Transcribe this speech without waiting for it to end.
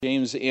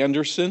James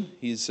Anderson.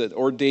 He's an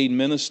ordained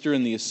minister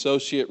in the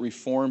Associate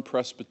Reformed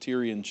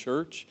Presbyterian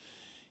Church.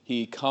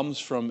 He comes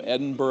from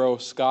Edinburgh,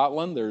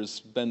 Scotland.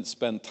 There's been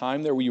spent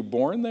time there. Were you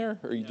born there?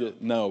 Or you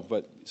did? No,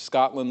 but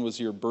Scotland was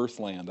your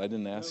birthland. I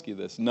didn't ask you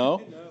this. No?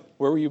 No.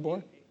 Where were you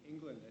born?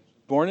 England. Actually.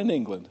 Born in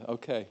England.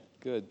 Okay,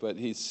 good. But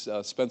he's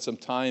spent some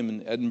time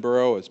in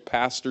Edinburgh, has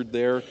pastored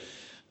there,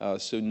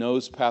 so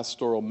knows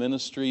pastoral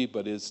ministry,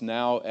 but is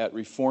now at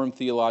Reformed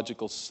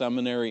Theological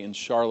Seminary in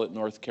Charlotte,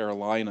 North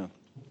Carolina.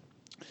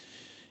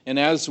 And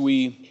as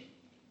we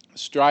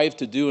strive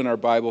to do in our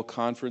Bible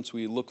conference,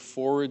 we look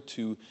forward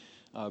to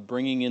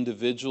bringing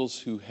individuals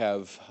who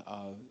have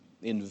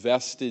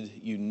invested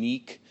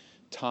unique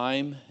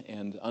time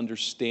and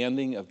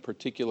understanding of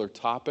particular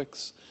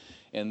topics,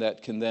 and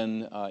that can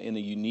then, in a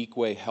unique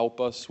way,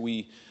 help us.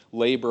 We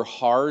labor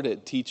hard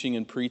at teaching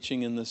and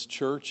preaching in this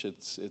church.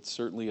 It's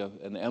certainly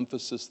an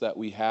emphasis that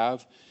we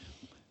have.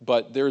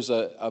 But there's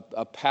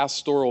a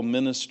pastoral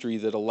ministry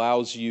that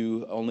allows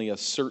you only a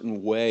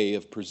certain way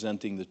of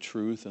presenting the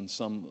truth and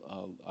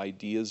some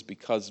ideas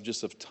because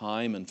just of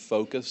time and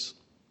focus.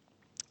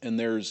 And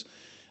there's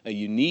a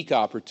unique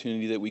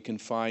opportunity that we can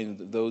find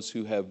those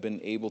who have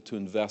been able to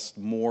invest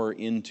more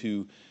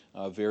into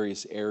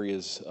various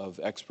areas of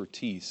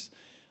expertise.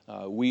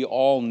 We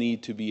all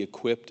need to be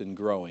equipped and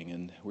growing,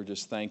 and we're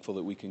just thankful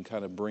that we can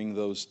kind of bring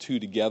those two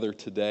together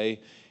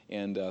today.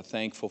 And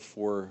thankful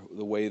for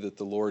the way that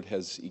the Lord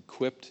has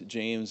equipped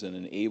James and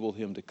enabled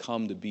him to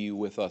come to be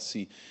with us.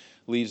 He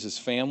leaves his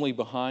family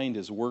behind,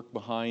 his work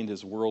behind,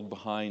 his world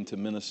behind to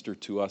minister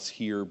to us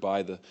here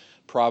by the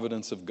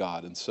providence of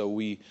God. And so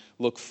we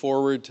look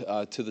forward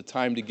to the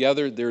time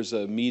together. There's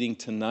a meeting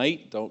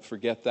tonight. Don't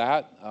forget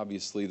that.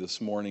 Obviously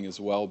this morning as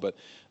well, but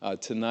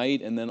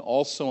tonight and then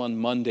also on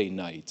Monday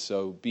night.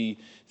 So be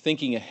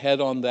thinking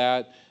ahead on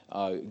that.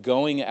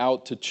 Going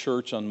out to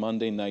church on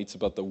Monday night's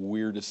about the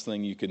weirdest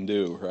thing you can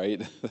do,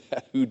 right?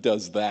 Who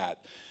does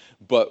that?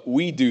 But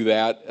we do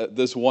that at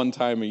this one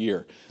time a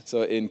year.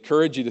 So I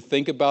encourage you to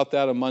think about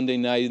that on Monday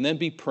night and then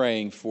be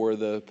praying for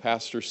the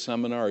pastor's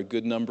seminar. A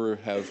good number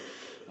have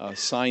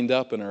signed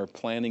up and are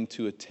planning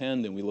to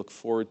attend, and we look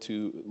forward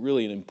to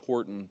really an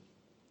important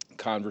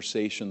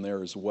conversation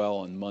there as well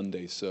on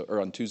Monday,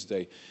 or on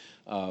Tuesday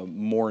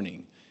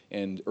morning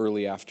and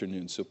early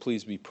afternoon. So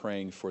please be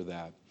praying for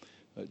that.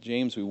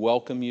 James, we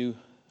welcome you.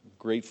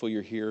 Grateful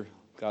you're here.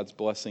 God's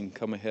blessing.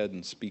 Come ahead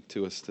and speak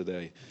to us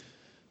today.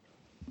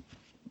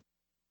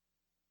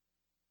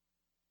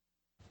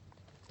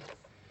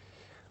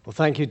 Well,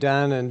 thank you,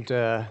 Dan, and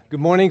good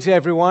morning to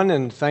everyone,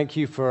 and thank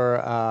you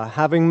for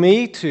having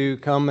me to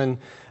come and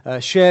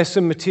share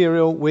some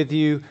material with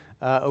you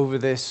over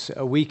this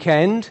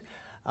weekend.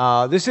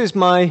 This is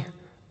my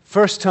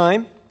first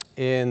time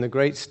in the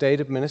great state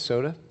of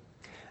Minnesota.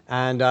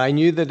 And I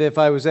knew that if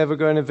I was ever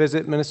going to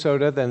visit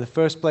Minnesota, then the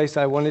first place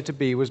I wanted to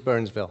be was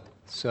Burnsville.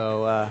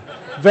 So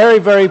very,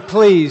 very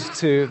pleased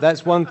to,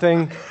 that's one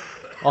thing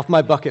off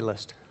my bucket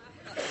list.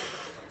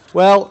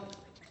 Well,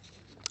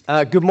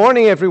 good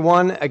morning,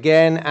 everyone,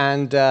 again,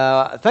 and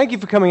thank you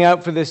for coming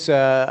out for this,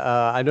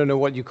 I don't know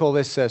what you call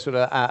this, sort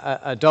of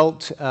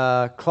adult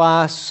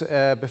class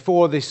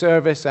before the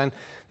service. And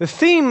the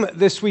theme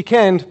this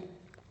weekend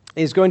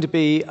is going to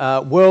be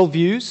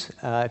worldviews.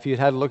 If you'd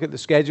had a look at the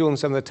schedule and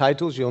some of the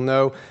titles, you'll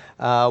know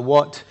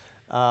what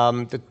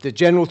the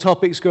general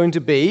topic's going to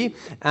be.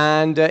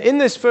 And in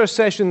this first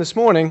session this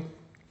morning,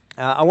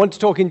 I want to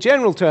talk in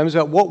general terms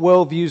about what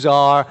worldviews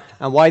are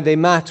and why they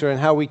matter and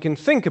how we can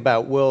think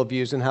about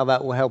worldviews and how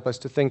that will help us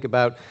to think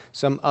about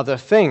some other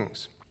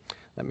things.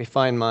 Let me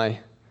find my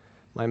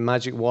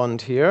magic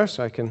wand here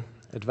so I can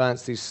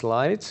advance these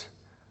slides.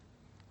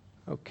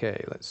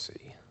 Okay, let's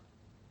see.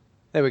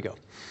 There we go.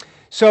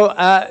 So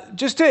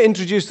just to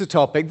introduce the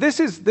topic, this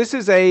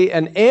is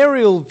an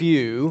aerial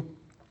view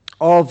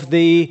of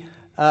the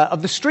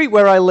street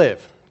where I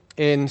live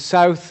in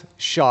South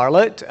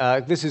Charlotte.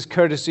 This is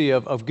courtesy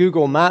of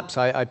Google Maps.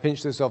 I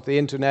pinched this off the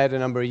internet a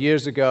number of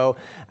years ago,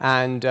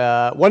 and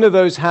one of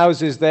those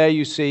houses there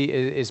you see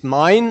is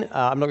mine.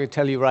 I'm not going to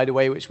tell you right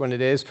away which one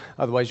it is,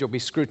 otherwise you'll be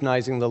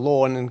scrutinizing the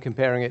lawn and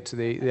comparing it to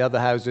the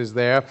other houses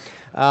there.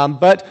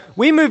 But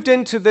we moved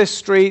into this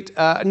street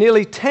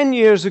nearly 10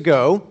 years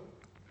ago.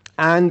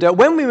 And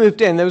when we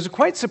moved in, there was a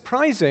quite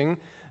surprising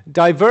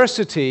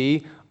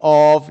diversity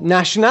of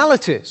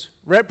nationalities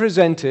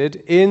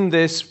represented in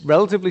this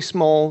relatively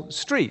small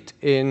street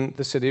in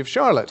the city of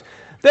Charlotte.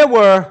 There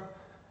were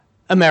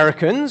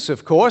Americans,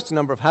 of course, a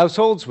number of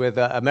households with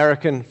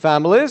American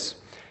families.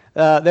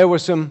 There were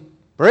some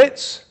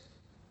Brits.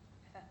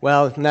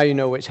 Well, now you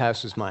know which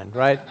house was mine,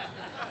 right?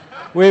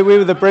 we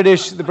were the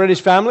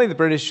British family, the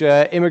British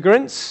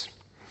immigrants.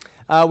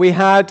 We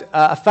had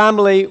a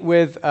family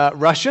with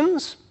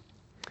Russians.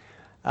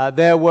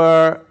 There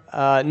were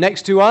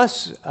next to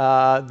us,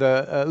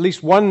 at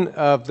least one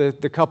of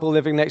the couple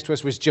living next to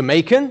us was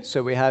Jamaican,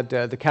 so we had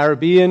the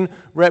Caribbean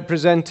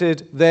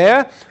represented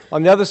there.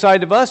 On the other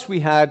side of us, we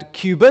had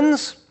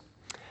Cubans,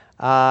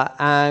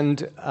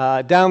 and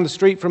down the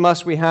street from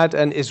us, we had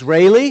an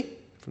Israeli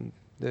from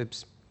the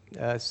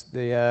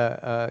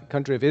the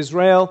country of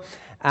Israel.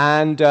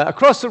 And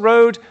across the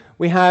road,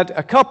 we had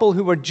a couple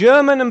who were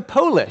German and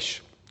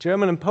Polish.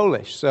 German and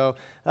Polish. So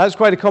that's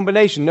quite a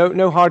combination.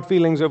 No hard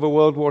feelings over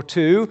World War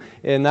II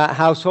in that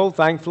household,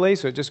 thankfully.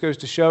 So it just goes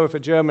to show if a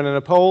German and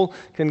a Pole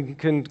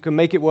can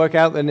make it work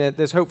out, then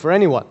there's hope for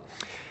anyone.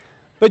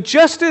 But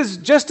just as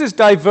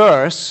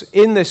diverse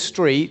in this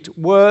street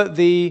were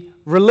the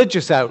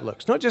religious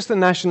outlooks, not just the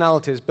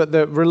nationalities, but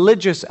the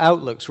religious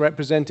outlooks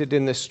represented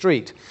in this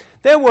street.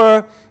 There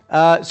were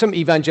some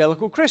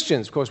evangelical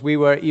Christians. Of course, we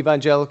are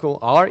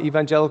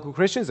evangelical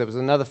Christians. There was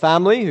another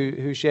family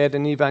who shared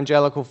an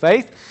evangelical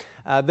faith.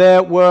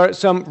 There were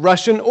some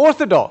Russian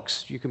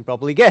Orthodox. You can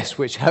probably guess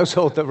which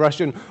household the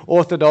Russian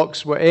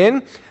Orthodox were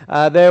in.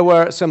 There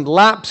were some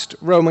lapsed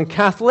Roman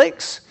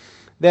Catholics.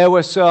 There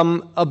were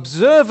some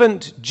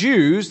observant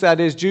Jews, that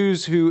is,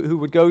 Jews who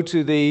would go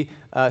to the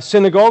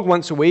synagogue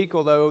once a week,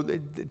 although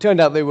it turned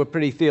out they were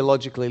pretty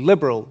theologically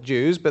liberal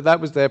Jews, but that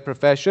was their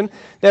profession.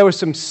 There were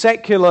some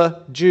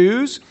secular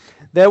Jews.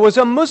 There was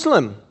a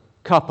Muslim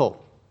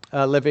couple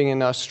living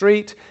in our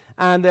street,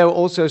 and there were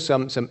also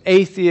some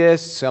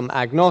atheists, some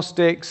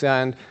agnostics,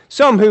 and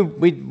some who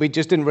we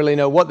just didn't really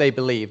know what they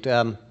believed.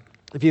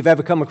 If you've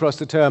ever come across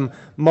the term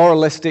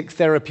moralistic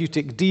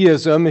therapeutic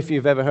deism, if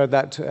you've ever heard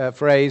that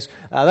phrase,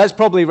 that's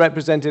probably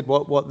represented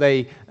what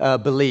they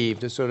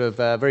believed, a sort of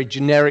very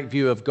generic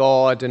view of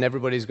God, and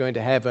everybody's going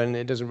to heaven.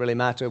 It doesn't really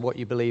matter what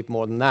you believe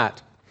more than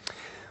that.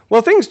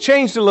 Well, things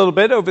changed a little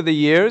bit over the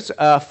years.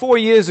 4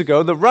 years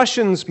ago, the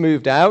Russians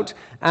moved out,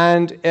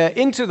 and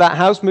into that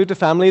house moved a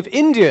family of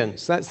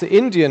Indians. That's the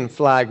Indian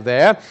flag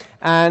there,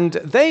 and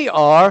they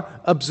are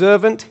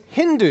observant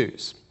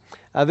Hindus.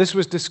 This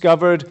was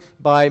discovered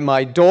by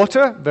my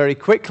daughter very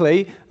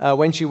quickly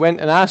when she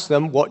went and asked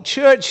them, "What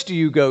church do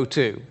you go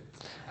to?"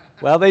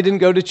 Well, they didn't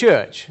go to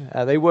church.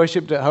 They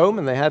worshipped at home,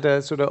 and they had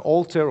a sort of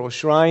altar or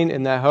shrine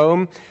in their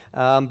home,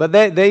 but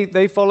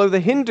they follow the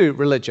Hindu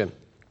religion.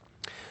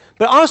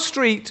 But our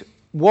street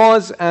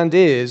was and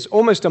is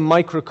almost a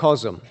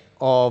microcosm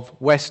of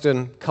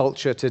Western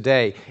culture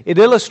today. It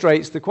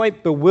illustrates the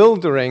quite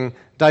bewildering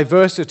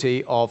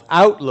diversity of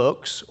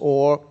outlooks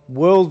or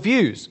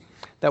worldviews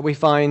that we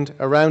find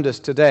around us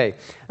today.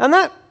 And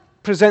that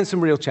presents some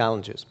real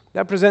challenges.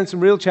 That presents some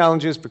real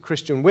challenges for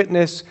Christian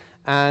witness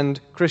and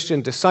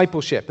Christian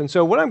discipleship. And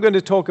so what I'm going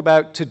to talk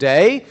about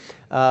today,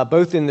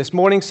 both in this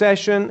morning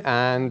session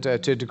and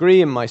to a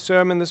degree in my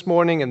sermon this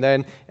morning and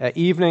then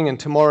evening and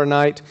tomorrow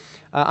night,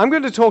 I'm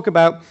going to talk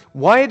about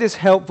why it is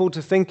helpful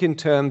to think in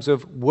terms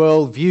of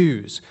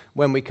worldviews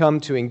when we come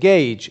to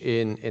engage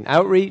in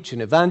outreach,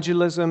 in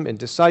evangelism, in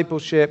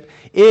discipleship,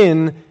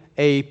 in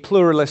a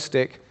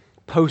pluralistic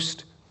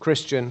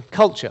post-Christian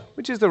culture,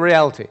 which is the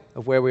reality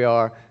of where we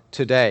are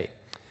today.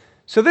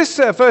 So this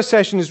first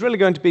session is really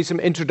going to be some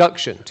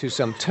introduction to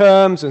some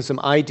terms and some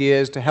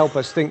ideas to help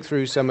us think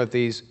through some of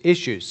these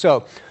issues.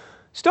 So,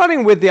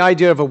 starting with the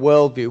idea of a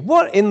worldview.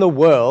 What in the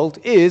world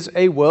is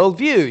a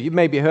worldview? You've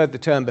maybe heard the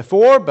term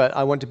before, but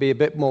I want to be a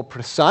bit more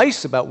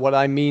precise about what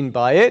I mean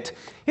by it.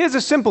 Here's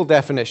a simple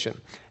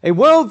definition. A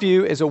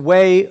worldview is a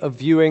way of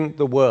viewing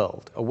the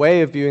world, a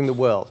way of viewing the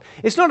world.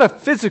 It's not a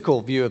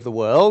physical view of the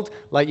world,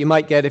 like you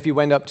might get if you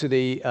went up to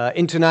the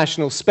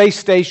International Space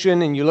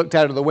Station and you looked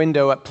out of the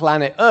window at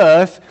planet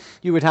Earth.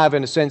 You would have,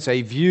 in a sense,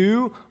 a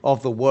view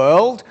of the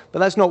world, but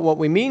that's not what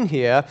we mean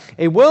here.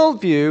 A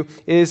worldview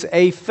is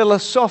a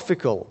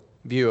philosophical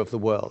view of the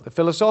world, a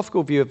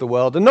philosophical view of the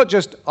world, and not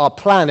just our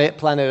planet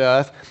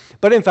Earth,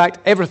 but in fact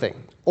everything,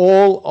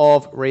 all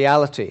of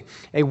reality.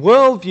 A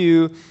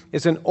worldview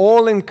is an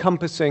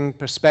all-encompassing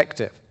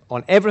perspective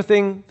on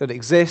everything that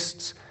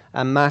exists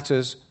and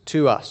matters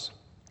to us.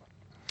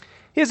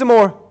 Here's a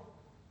more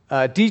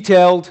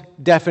detailed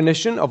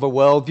definition of a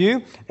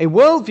worldview. A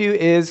worldview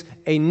is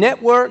a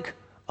network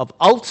of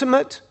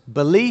ultimate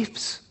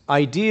beliefs,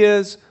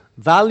 ideas,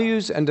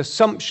 values, and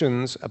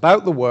assumptions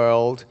about the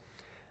world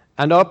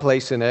and our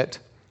place in it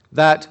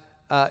that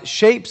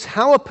shapes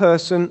how a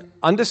person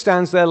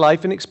understands their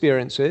life and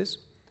experiences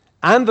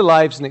and the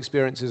lives and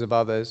experiences of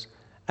others,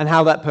 and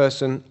how that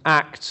person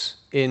acts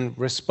in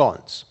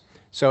response.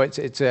 So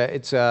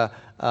it's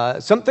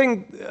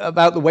something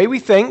about the way we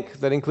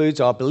think that includes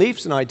our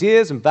beliefs and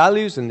ideas and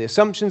values and the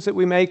assumptions that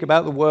we make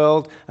about the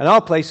world and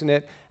our place in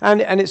it,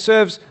 and it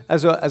serves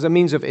as a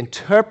means of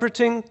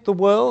interpreting the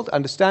world,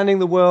 understanding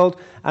the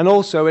world, and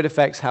also it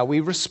affects how we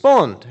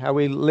respond, how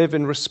we live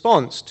in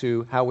response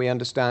to how we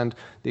understand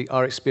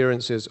our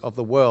experiences of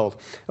the world.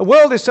 A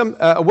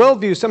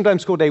worldview is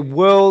sometimes called a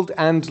world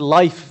and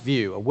life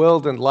view,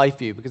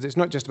 because it's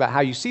not just about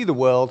how you see the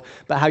world,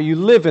 but how you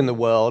live in the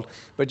world.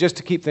 But just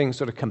to keep things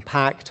sort of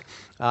compact,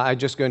 I'm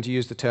just going to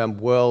use the term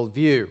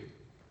worldview.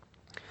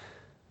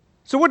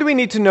 So what do we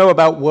need to know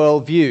about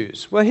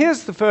worldviews? Well,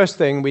 here's the first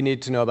thing we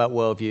need to know about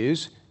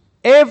worldviews.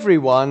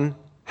 Everyone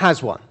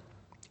has one.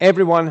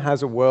 Everyone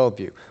has a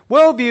worldview.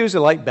 Worldviews are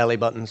like belly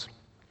buttons.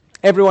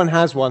 Everyone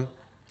has one.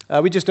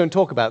 We just don't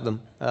talk about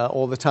them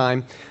all the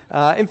time.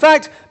 In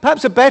fact,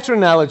 perhaps a better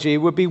analogy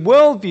would be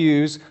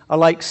worldviews are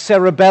like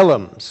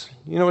cerebellums.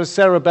 You know what a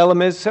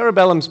cerebellum is?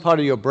 Cerebellum's part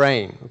of your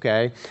brain,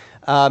 okay?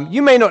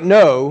 You may not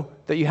know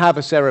that you have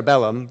a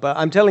cerebellum, but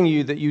I'm telling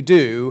you that you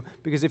do,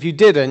 because if you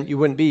didn't, you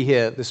wouldn't be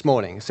here this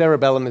morning.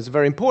 Cerebellum is a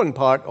very important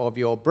part of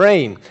your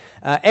brain.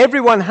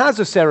 Everyone has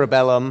a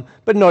cerebellum,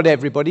 but not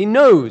everybody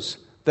knows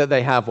that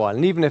they have one.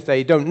 And even if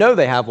they don't know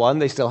they have one,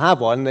 they still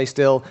have one, and they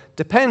still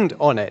depend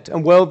on it.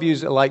 And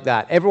worldviews are like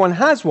that. Everyone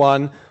has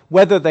one,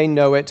 whether they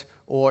know it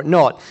or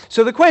not.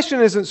 So the question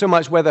isn't so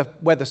much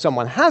whether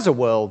someone has a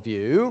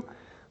worldview,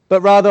 but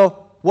rather,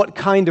 what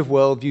kind of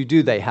worldview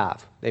do they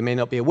have? They may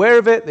not be aware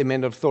of it, they may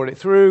not have thought it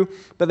through,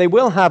 but they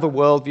will have a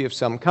worldview of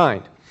some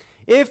kind.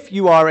 If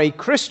you are a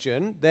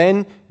Christian,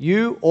 then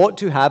you ought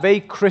to have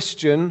a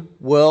Christian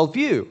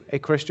worldview, a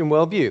Christian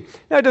worldview.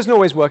 Now, it doesn't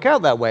always work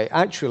out that way.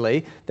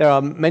 Actually, there are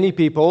many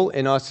people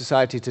in our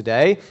society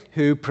today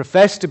who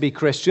profess to be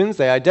Christians,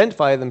 they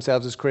identify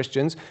themselves as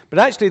Christians, but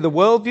actually the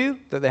worldview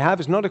that they have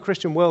is not a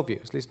Christian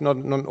worldview, at least not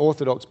an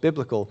orthodox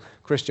biblical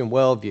Christian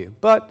worldview.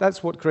 But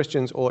that's what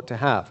Christians ought to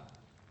have.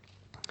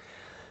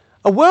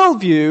 A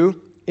worldview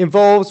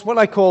involves what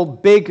I call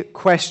big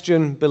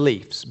question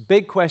beliefs.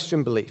 Big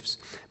question beliefs.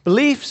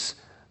 Beliefs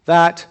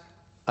that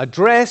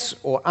address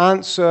or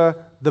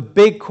answer the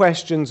big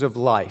questions of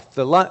life,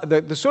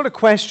 the sort of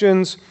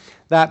questions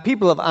that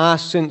people have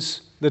asked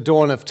since the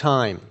dawn of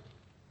time.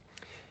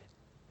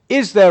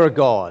 Is there a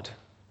God?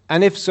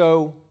 And if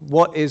so,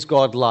 what is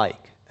God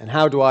like? And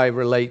how do I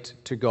relate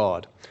to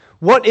God?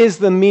 What is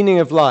the meaning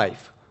of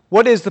life?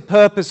 What is the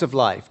purpose of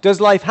life?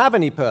 Does life have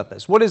any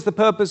purpose? What is the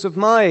purpose of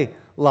my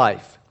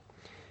life?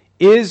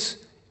 Is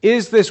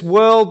this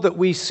world that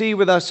we see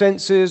with our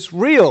senses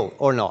real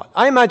or not?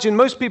 I imagine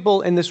most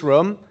people in this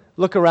room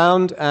look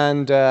around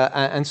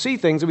and see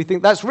things and we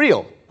think that's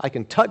real. I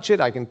can touch it,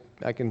 I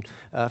can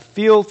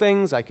feel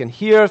things, I can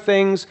hear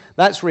things.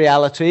 That's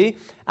reality.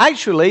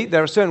 Actually,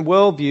 there are certain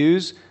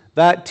worldviews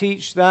that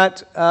teach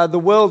that the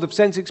world of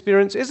sense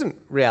experience isn't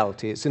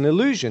reality. It's an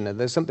illusion, and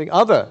there's something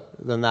other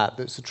than that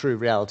that's the true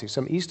reality.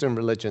 Some Eastern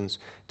religions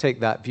take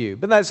that view.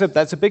 But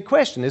that's a big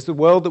question. Is the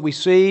world that we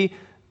see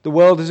the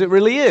world as it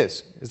really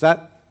is? Is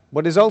that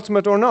what is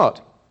ultimate or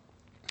not?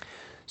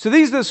 So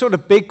these are the sort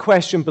of big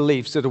question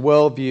beliefs that a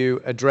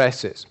worldview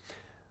addresses.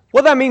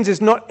 What that means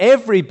is not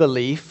every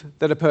belief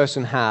that a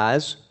person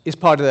has is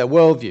part of their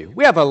worldview.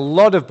 We have a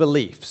lot of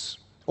beliefs,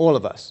 all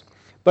of us.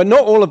 But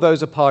not all of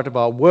those are part of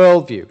our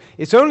worldview.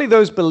 It's only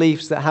those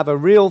beliefs that have a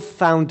real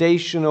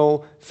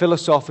foundational,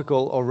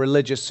 philosophical, or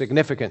religious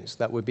significance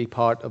that would be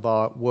part of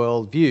our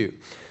worldview.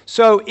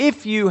 So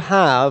if you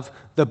have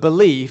the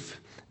belief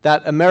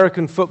that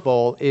American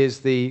football is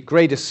the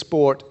greatest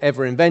sport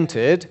ever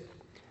invented,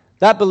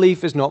 that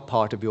belief is not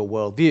part of your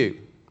worldview.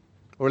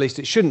 Or at least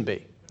it shouldn't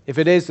be. If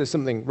it is, there's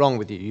something wrong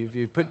with you.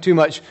 You've put too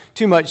much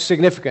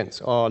significance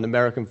on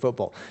American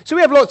football. So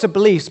we have lots of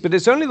beliefs, but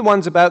it's only the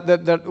ones about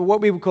that what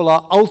we would call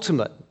our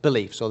ultimate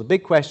beliefs, or the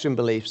big question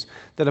beliefs,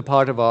 that are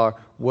part of our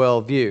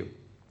worldview.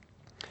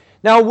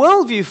 Now, a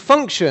worldview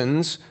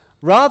functions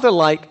rather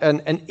like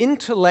an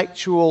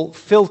intellectual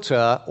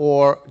filter,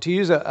 or to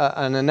use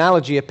an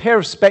analogy, a pair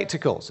of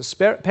spectacles,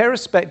 pair of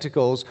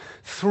spectacles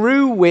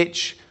through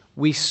which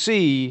we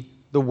see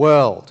the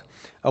world.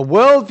 A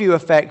worldview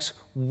affects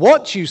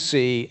what you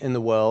see in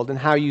the world and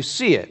how you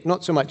see it,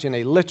 not so much in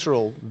a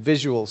literal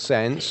visual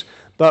sense,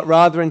 but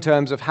rather in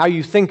terms of how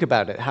you think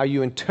about it, how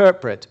you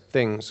interpret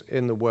things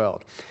in the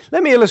world.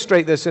 Let me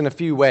illustrate this in a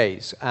few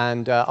ways,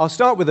 and I'll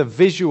start with a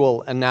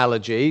visual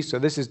analogy. So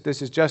this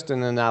is just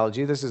an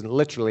analogy. This isn't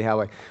literally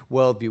how a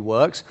worldview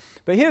works.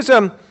 But here's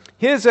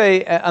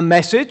a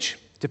message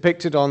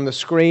depicted on the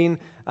screen,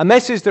 a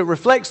message that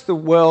reflects the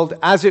world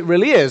as it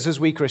really is,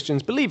 as we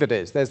Christians believe it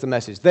is. There's the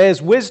message.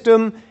 There's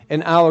wisdom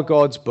in our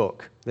God's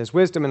book. There's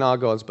wisdom in our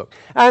God's book.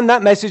 And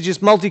that message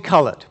is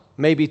multicolored,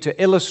 maybe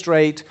to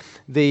illustrate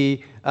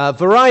the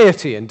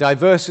variety and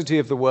diversity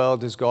of the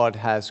world as God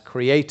has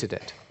created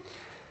it.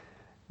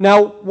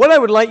 Now, what I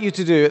would like you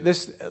to do at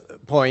this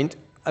point,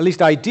 at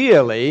least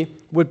ideally,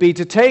 would be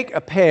to take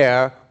a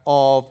pair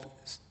of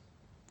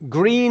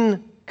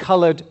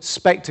green-colored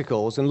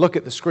spectacles and look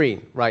at the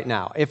screen right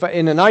now. If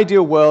in an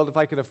ideal world, if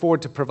I could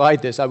afford to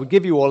provide this, I would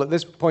give you all at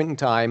this point in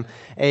time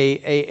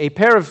a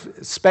pair of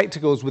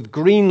spectacles with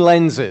green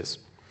lenses.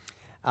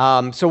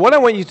 So what I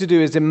want you to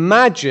do is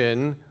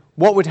imagine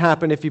what would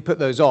happen if you put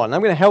those on.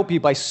 I'm going to help you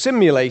by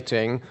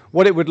simulating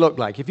what it would look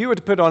like. If you were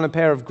to put on a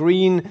pair of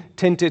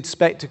green-tinted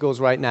spectacles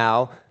right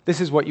now, this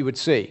is what you would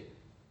see.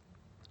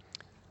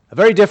 A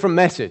very different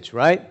message,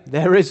 right?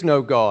 There is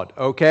no God,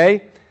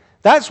 okay?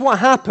 That's what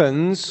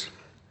happens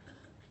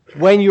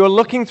when you're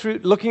looking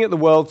at the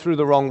world through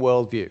the wrong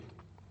worldview.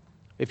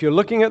 If you're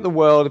looking at the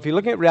world, if you're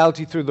looking at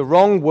reality through the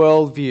wrong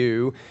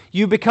worldview,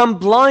 you become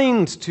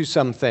blind to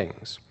some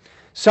things.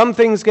 Some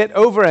things get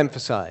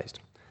overemphasized.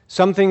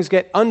 Some things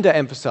get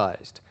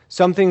underemphasized.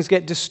 Some things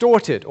get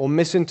distorted or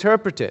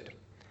misinterpreted.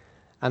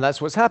 And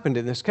that's what's happened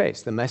in this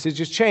case. The message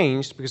has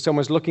changed because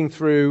someone's looking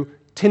through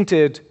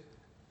tinted,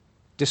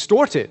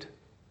 distorted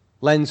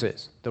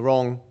lenses, the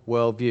wrong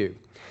worldview.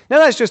 Now,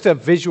 that's just a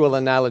visual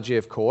analogy,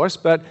 of course,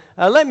 but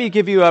let me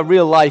give you a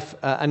real-life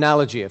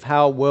analogy of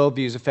how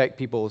worldviews affect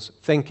people's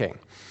thinking.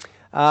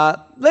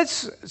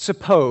 Let's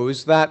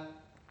suppose that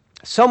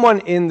someone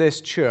in this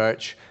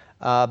church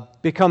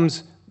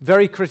becomes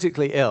very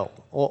critically ill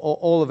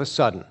all of a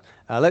sudden.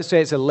 Let's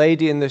say it's a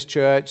lady in this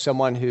church,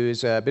 someone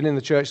who's been in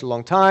the church a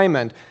long time,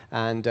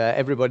 and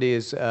everybody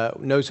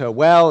knows her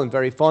well and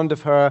very fond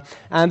of her.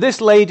 And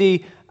this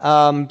lady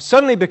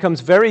suddenly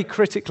becomes very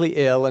critically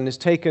ill and is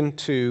taken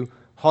to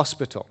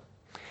hospital.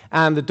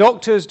 And the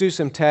doctors do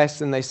some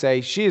tests, and they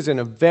say she is in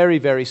a very,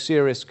 very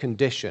serious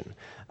condition.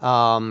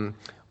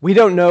 We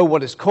don't know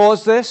what has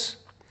caused this,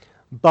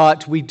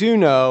 but we do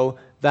know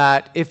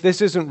that if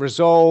this isn't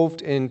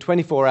resolved in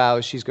 24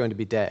 hours, she's going to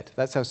be dead.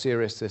 That's how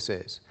serious this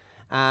is.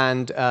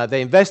 And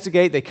they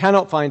investigate. They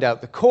cannot find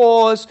out the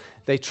cause.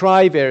 They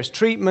try various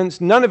treatments.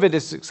 None of it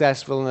is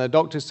successful, and the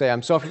doctors say,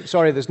 I'm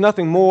sorry, there's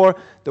nothing more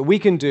that we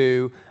can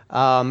do.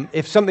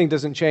 If something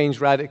doesn't change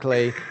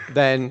radically,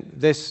 then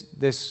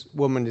this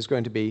woman is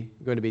going to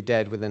be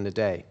dead within a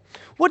day.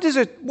 What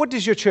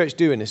does your church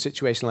do in a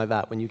situation like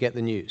that when you get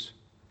the news?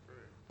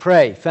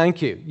 Pray.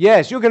 Thank you.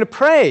 Yes, you're going to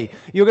pray.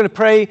 You're going to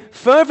pray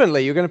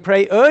fervently. You're going to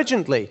pray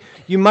urgently.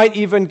 You might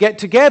even get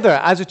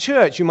together as a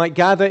church. You might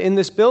gather in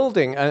this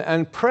building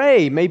and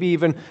pray, maybe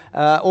even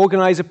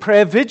organize a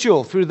prayer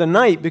vigil through the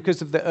night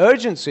because of the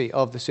urgency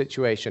of the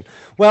situation.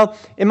 Well,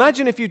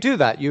 imagine if you do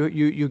that.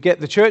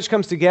 The church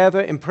comes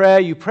together in prayer,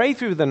 you pray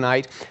through the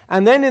night,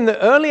 and then in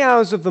the early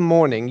hours of the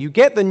morning, you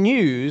get the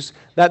news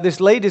that this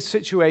lady's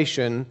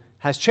situation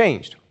has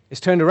changed.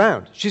 It's turned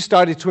around. She's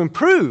started to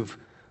improve.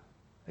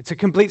 It's a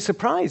complete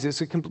surprise.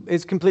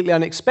 It's completely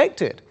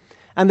unexpected.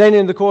 And then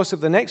in the course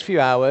of the next few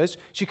hours,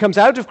 she comes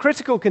out of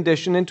critical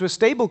condition into a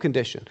stable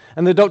condition.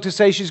 And the doctors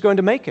say she's going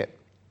to make it.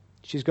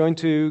 She's going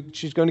to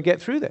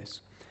get through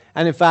this.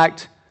 And in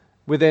fact,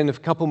 within a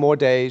couple more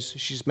days,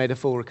 she's made a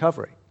full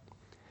recovery.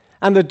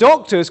 And the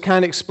doctors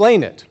can't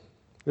explain it.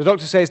 The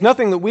doctors say it's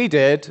nothing that we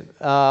did.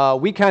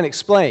 We can't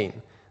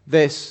explain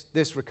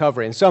this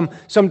recovery. And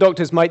some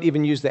doctors might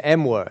even use the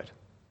M word,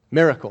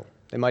 miracle.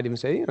 They might even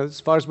say, as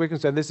far as we're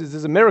concerned, this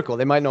is a miracle.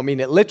 They might not mean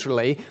it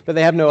literally, but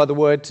they have no other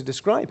word to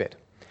describe it.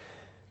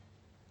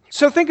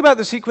 So think about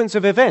the sequence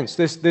of events.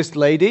 This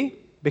lady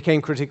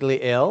became critically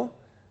ill.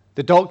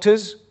 The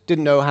doctors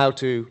didn't know how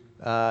to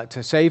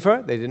save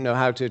her. They didn't know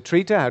how to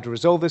treat her, how to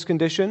resolve this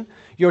condition.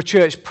 Your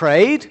church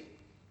prayed,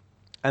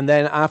 and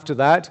then after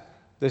that,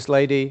 this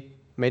lady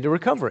made a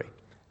recovery.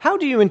 How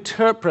do you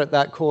interpret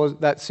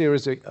that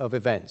series of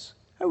events?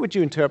 How would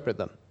you interpret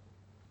them?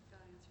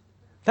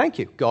 Thank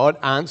you. God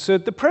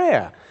answered the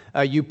prayer.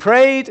 You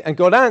prayed and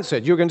God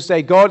answered. You're going to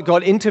say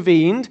God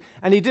intervened,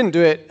 and he didn't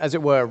do it, as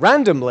it were,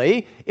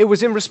 randomly. It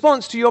was in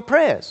response to your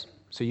prayers.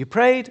 So you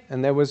prayed,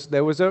 and there was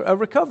a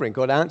recovery.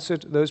 God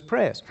answered those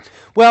prayers.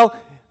 Well,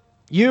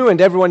 you and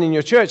everyone in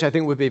your church, I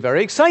think, would be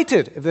very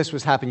excited if this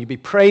was happening. You'd be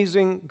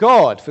praising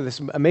God for this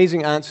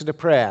amazing answer to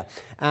prayer.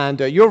 And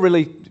you're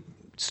really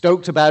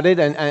stoked about it,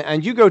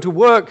 and you go to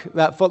work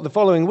the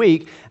following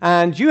week,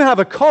 and you have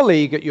a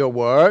colleague at your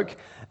work.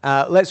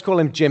 Let's call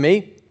him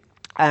Jimmy.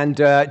 And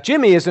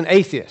Jimmy is an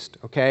atheist,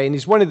 okay? And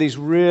he's one of these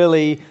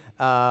really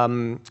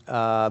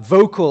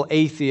vocal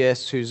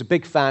atheists who's a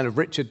big fan of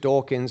Richard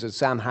Dawkins and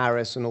Sam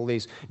Harris and all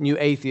these new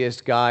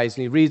atheist guys.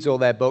 And he reads all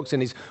their books,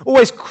 and he's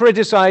always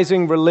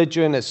criticizing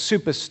religion as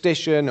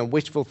superstition and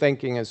wishful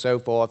thinking and so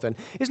forth. And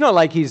it's not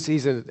like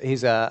he's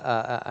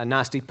a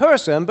nasty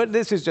person, but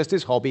this is just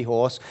his hobby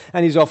horse,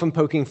 and he's often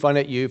poking fun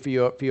at you for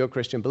your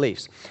Christian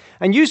beliefs.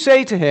 And you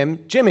say to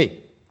him,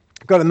 Jimmy,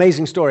 I've got an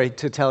amazing story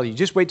to tell you.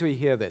 Just wait till you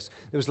hear this.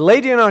 There was a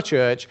lady in our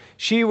church.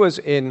 She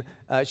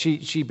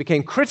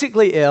became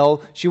critically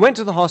ill. She went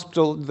to the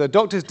hospital. The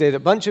doctors did a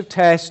bunch of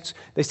tests.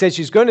 They said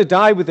she's going to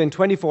die within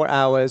 24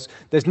 hours.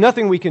 There's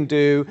nothing we can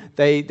do.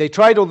 They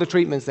tried all the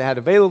treatments they had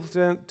available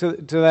to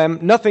them.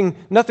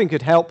 Nothing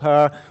could help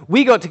her.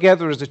 We got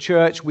together as a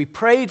church. We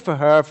prayed for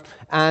her,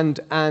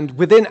 and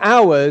within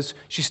hours,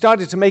 she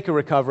started to make a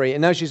recovery,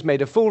 and now she's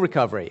made a full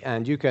recovery.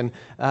 And you can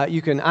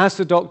ask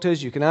the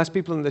doctors. You can ask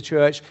people in the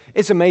church.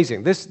 It's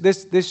amazing.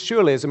 This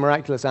surely is a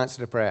miraculous answer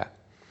to prayer.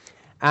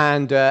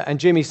 And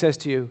Jimmy says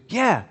to you,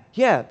 yeah,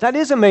 that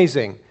is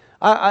amazing.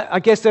 I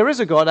guess there is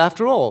a God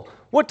after all.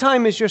 What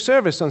time is your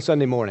service on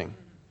Sunday morning?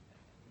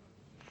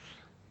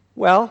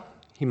 Well,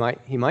 he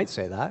might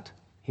say that.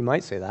 He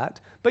might say that.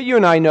 But you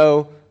and I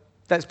know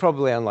that's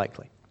probably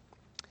unlikely.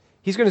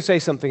 He's going to say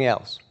something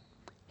else.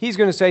 He's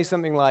going to say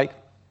something like,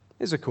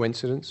 it's a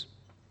coincidence.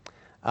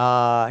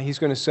 He's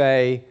going to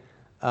say,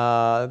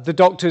 the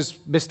doctors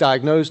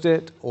misdiagnosed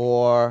it,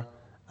 or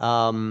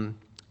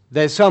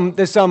there's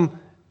some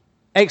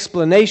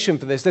explanation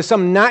for this. There's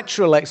some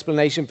natural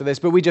explanation for this,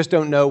 but we just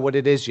don't know what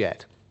it is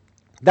yet.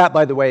 That,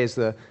 by the way, is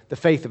the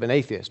faith of an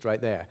atheist right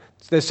there.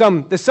 There's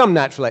some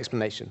natural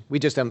explanation. We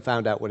just haven't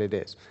found out what it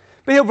is.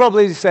 But he'll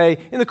probably say,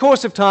 in the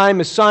course of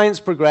time, as science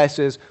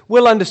progresses,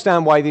 we'll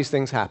understand why these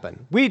things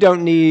happen. We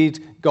don't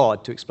need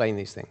God to explain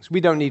these things.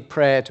 We don't need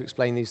prayer to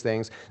explain these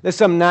things. There's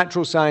some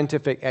natural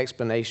scientific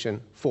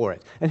explanation for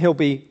it. And he'll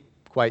be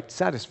quite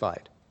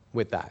satisfied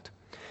with that.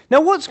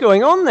 Now, what's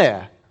going on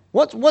there?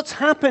 What's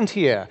happened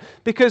here?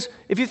 Because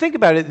if you think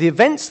about it, the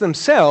events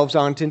themselves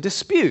aren't in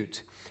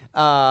dispute.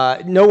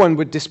 No one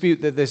would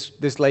dispute that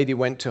this lady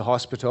went to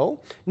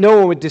hospital. No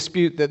one would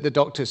dispute that the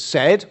doctors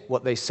said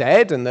what they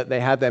said and that they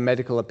had their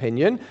medical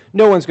opinion.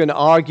 No one's going to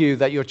argue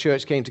that your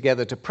church came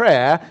together to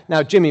prayer.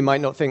 Now, Jimmy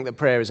might not think that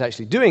prayer is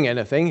actually doing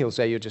anything. He'll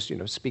say you're just,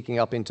 speaking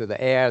up into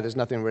the air. There's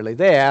nothing really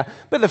there.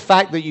 But the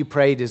fact that you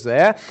prayed is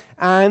there.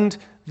 And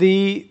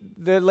the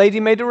lady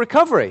made a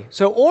recovery.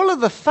 So all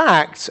of the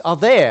facts are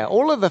there.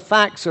 All of the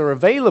facts are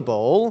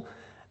available.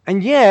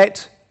 And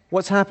yet,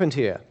 what's happened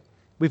here?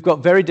 We've got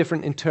very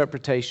different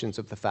interpretations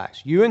of the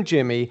facts. You and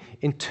Jimmy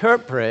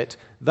interpret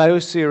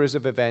those series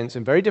of events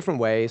in very different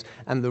ways,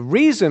 and the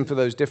reason for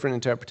those different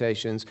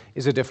interpretations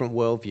is a different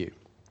worldview.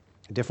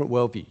 A different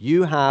worldview.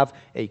 You have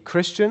a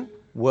Christian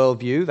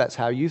worldview. That's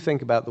how you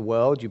think about the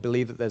world. You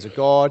believe that there's a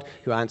God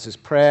who answers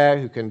prayer,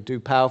 who can do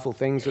powerful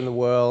things in the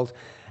world,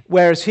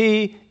 whereas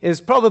he is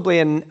probably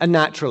a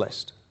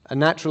naturalist. A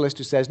naturalist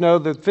who says, no,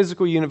 the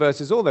physical universe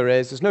is all there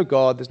is. There's no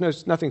God.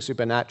 There's nothing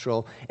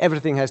supernatural.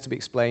 Everything has to be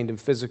explained in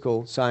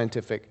physical,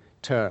 scientific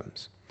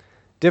terms.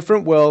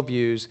 Different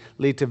worldviews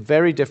lead to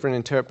very different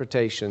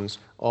interpretations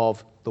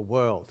of the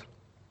world.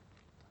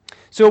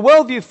 So a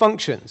worldview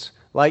functions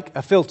like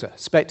a filter,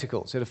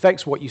 spectacles. It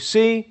affects what you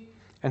see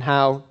and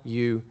how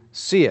you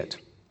see it.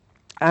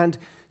 And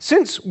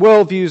since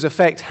worldviews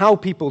affect how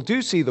people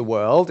do see the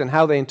world and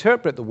how they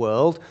interpret the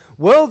world,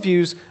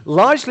 worldviews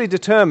largely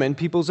determine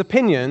people's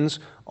opinions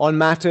on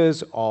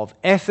matters of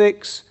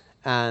ethics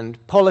and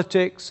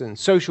politics and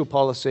social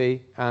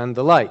policy and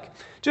the like.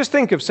 Just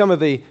think of some of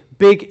the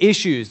big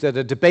issues that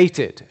are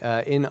debated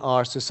in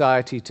our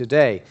society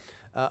today.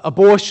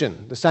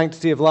 Abortion, the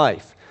sanctity of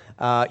life,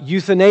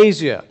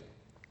 euthanasia,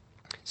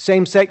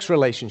 same-sex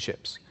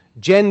relationships,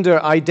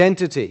 gender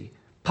identity,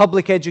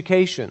 public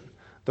education,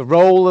 the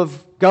role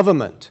of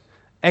government,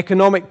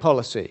 economic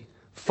policy,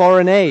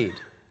 foreign aid,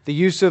 the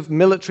use of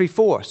military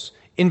force,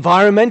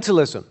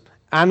 environmentalism,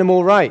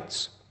 animal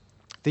rights,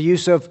 the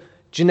use of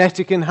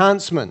genetic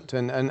enhancement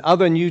and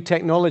other new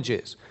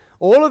technologies.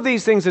 All of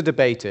these things are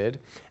debated,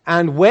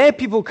 and where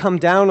people come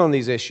down on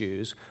these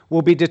issues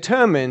will be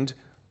determined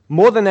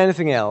more than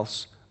anything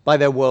else by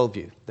their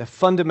worldview, their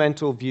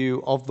fundamental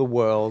view of the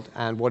world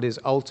and what is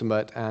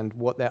ultimate and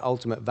what their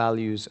ultimate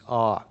values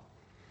are.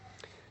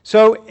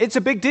 So it's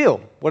a big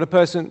deal what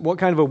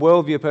kind of a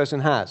worldview a person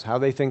has, how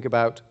they think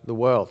about the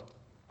world.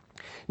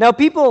 Now,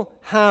 people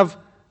have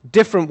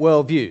different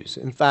worldviews.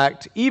 In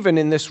fact, even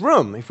in this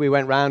room, if we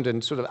went round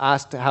and sort of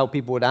asked how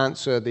people would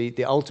answer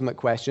the ultimate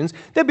questions,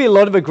 there'd be a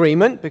lot of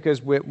agreement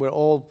because we're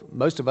all,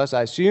 most of us,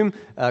 I assume,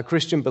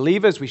 Christian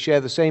believers. We share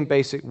the same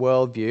basic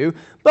worldview,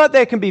 but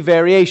there can be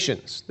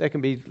variations. There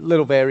can be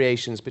little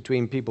variations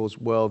between people's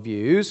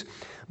worldviews.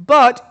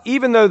 But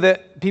even though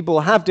that people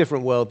have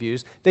different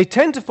worldviews, they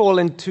tend to fall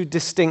into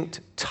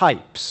distinct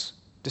types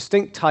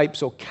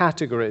or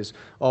categories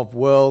of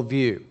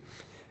worldview.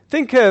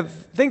 Think of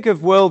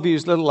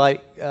worldviews a little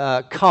like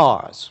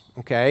cars,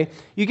 okay?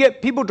 You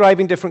get people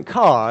driving different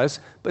cars,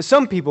 but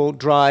some people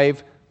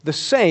drive the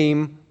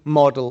same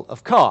model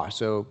of car.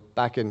 So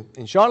back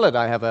in Charlotte,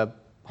 I have a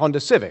Honda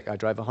Civic. I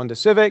drive a Honda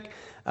Civic.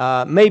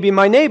 Maybe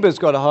my neighbor's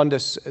got a Honda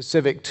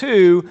Civic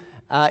too,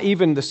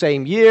 even the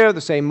same year,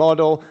 the same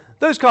model.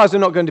 Those cars are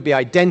not going to be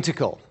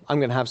identical. I'm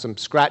going to have some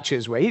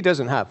scratches where he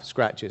doesn't have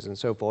scratches and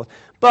so forth.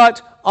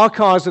 But our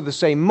cars are the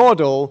same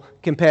model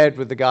compared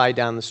with the guy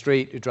down the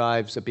street who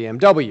drives a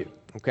BMW,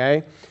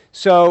 okay?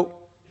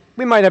 So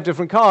we might have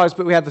different cars,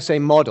 but we have the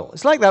same model.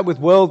 It's like that with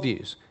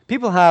worldviews.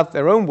 People have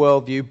their own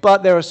worldview,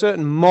 but there are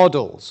certain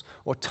models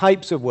or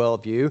types of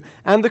worldview,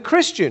 and the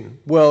Christian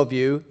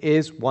worldview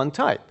is one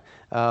type.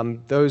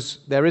 There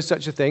is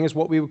such a thing as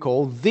what we would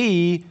call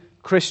the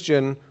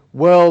Christian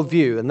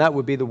worldview, and that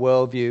would be the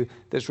worldview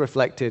that's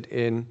reflected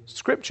in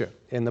Scripture,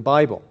 in the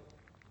Bible.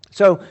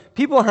 So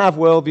people have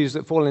worldviews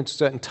that fall into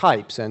certain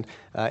types, and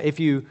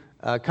if you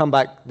come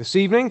back this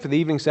evening for the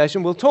evening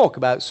session, we'll talk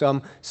about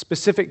some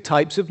specific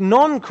types of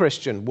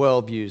non-Christian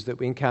worldviews that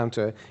we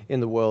encounter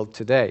in the world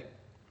today.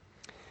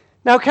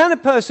 Now, can a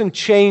person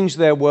change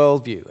their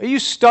worldview? Are you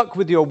stuck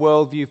with your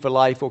worldview for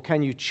life, or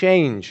can you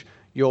change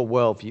your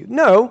worldview?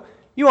 No.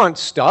 You aren't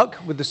stuck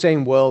with the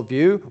same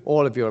worldview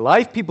all of your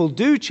life. People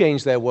do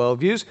change their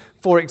worldviews.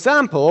 For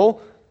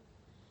example,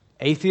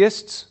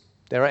 atheists.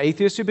 There are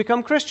atheists who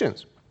become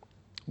Christians.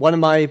 One of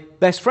my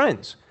best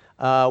friends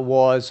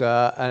was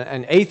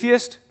an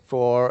atheist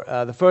for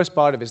the first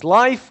part of his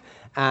life,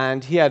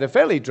 and he had a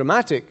fairly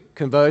dramatic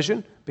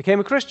conversion, became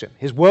a Christian.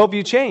 His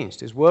worldview changed.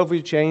 His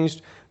worldview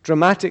changed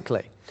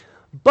dramatically.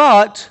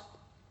 But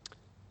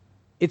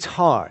it's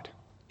hard.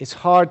 It's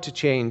hard to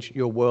change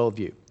your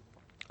worldview.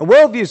 A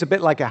worldview is a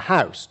bit like a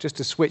house, just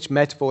to switch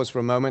metaphors for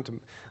a moment.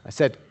 I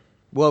said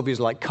Worldviews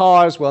are like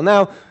cars. Well,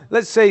 now,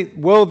 let's say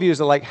worldviews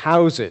are like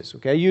houses,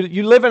 okay?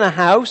 You live in a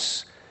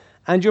house,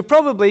 and you're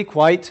probably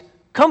quite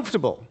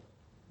comfortable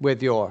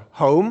with your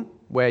home,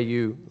 where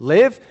you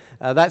live.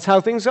 That's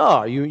how things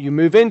are. You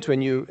move into a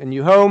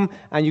new home,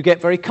 and you get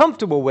very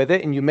comfortable with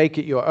it, and you make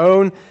it your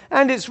own.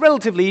 And it's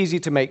relatively easy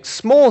to make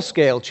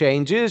small-scale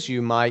changes.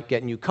 You might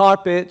get new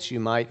carpets. You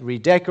might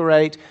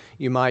redecorate.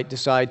 You might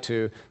decide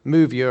to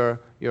move your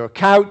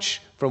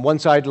couch from one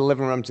side of the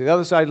living room to the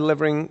other side of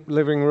the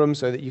living room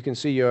so that you can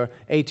see your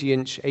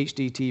 80-inch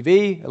HD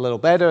TV a little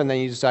better, and then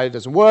you decide it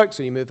doesn't work,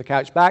 so you move the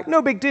couch back.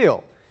 No big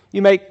deal.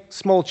 You make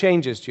small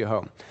changes to your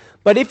home.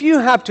 But if you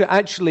have to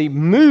actually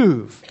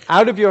move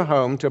out of your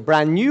home to a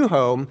brand new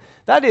home,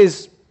 that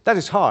is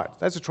hard.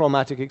 That's a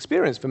traumatic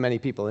experience for many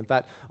people. In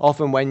fact,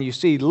 often when you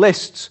see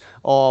lists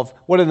of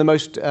what are the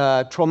most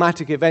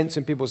traumatic events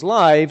in people's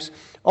lives,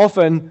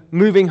 often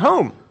moving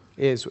home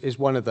is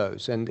one of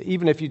those. And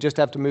even if you just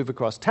have to move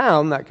across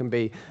town, that can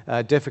be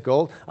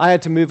difficult. I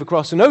had to move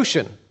across an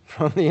ocean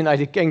from the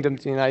United Kingdom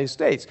to the United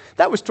States.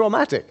 That was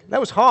traumatic. That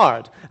was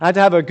hard. I had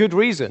to have a good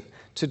reason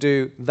to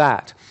do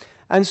that.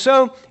 And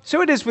so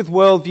it is with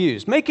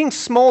worldviews. Making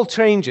small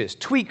changes,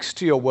 tweaks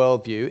to your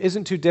worldview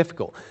isn't too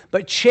difficult.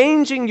 But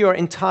changing your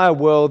entire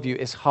worldview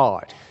is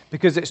hard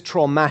because it's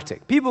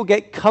traumatic. People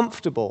get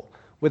comfortable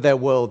with their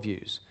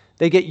worldviews.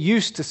 They get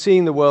used to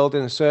seeing the world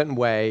in a certain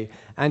way,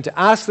 and to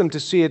ask them to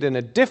see it in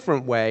a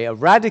different way, a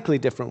radically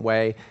different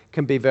way,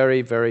 can be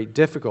very, very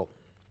difficult.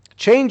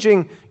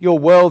 Changing your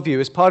worldview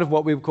is part of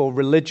what we would call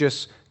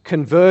religious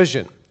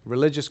conversion.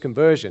 Religious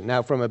conversion.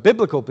 Now, from a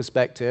biblical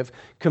perspective,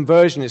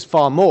 conversion is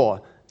far more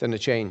than a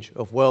change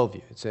of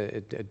worldview. It's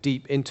a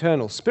deep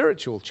internal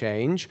spiritual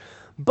change,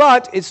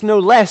 but it's no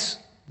less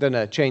than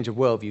a change of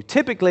worldview.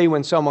 Typically,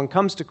 when someone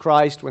comes to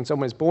Christ, when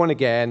someone is born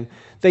again,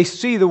 they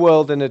see the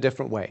world in a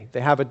different way.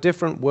 They have a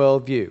different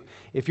worldview.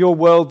 If your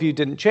worldview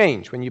didn't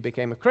change when you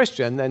became a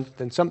Christian,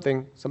 then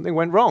something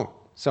went wrong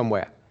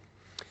somewhere.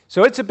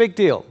 So it's a big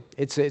deal.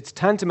 It's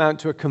tantamount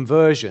to a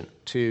conversion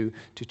to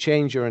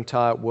change your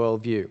entire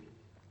worldview.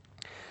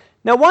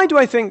 Now, why do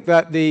I think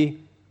that the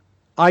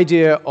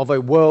idea of a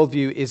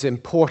worldview is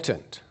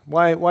important?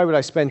 Why would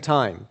I spend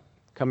time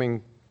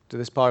coming to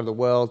this part of the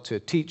world to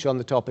teach on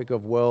the topic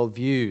of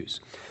worldviews?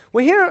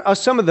 Well, here are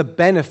some of the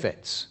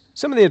benefits,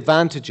 some of the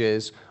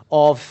advantages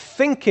of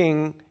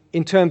thinking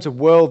in terms of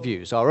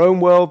worldviews, our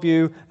own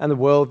worldview and the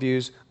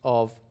worldviews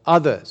of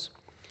others.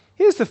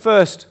 Here's the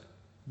first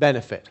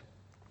benefit.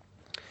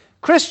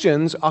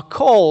 Christians are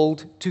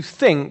called to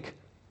think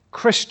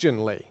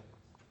Christianly.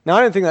 Now,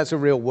 I don't think that's a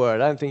real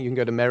word. I don't think you can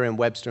go to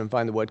Merriam-Webster and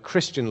find the word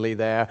Christianly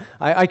there.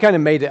 I kind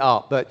of made it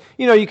up. But,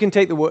 you can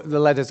take the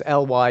letters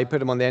L-Y, put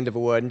them on the end of a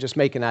word, and just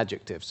make an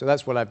adjective. So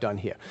that's what I've done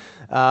here.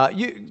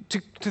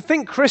 To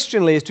think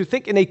Christianly is to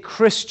think in a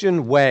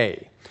Christian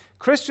way.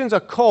 Christians are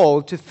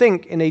called to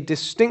think in a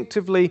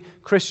distinctively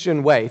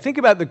Christian way. Think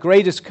about the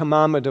greatest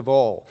commandment of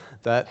all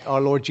that our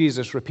Lord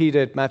Jesus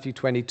repeated, Matthew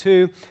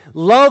 22.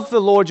 Love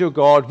the Lord your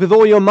God with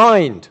all your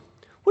mind.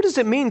 What does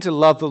it mean to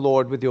love the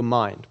Lord with your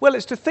mind? Well,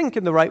 it's to think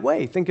in the right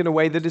way. Think in a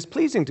way that is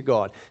pleasing to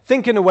God.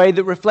 Think in a way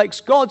that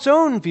reflects God's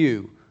own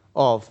view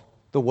of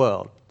the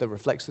world, that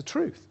reflects the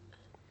truth.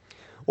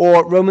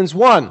 Or Romans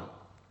 1,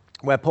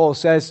 where Paul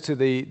says to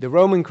the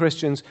Roman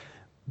Christians,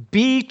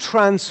 be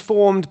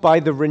transformed by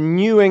the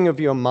renewing of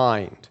your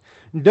mind.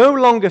 No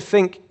longer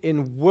think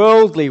in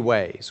worldly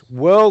ways,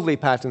 worldly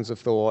patterns of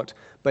thought,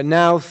 but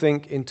now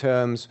think in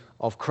terms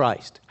of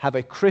Christ. Have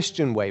a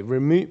Christian way.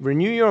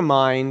 Renew your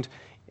mind.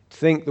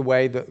 Think the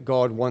way that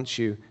God wants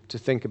you to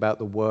think about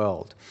the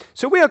world.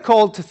 So we are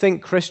called to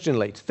think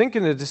Christianly, to think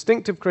in a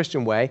distinctive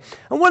Christian way.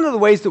 And one of the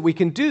ways that we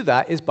can do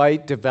that is by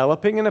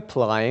developing and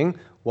applying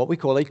what we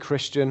call a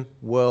Christian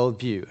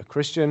worldview, a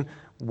Christian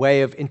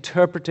way of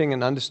interpreting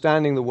and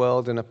understanding the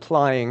world and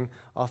applying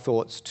our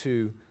thoughts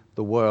to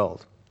the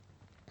world.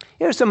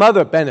 Here are some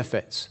other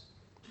benefits.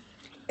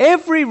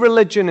 Every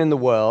religion in the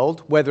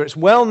world, whether it's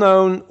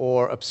well-known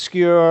or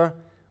obscure,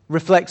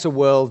 reflects a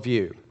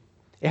worldview.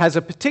 It has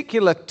a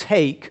particular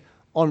take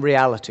on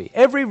reality.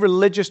 Every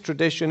religious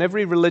tradition,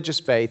 every religious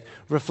faith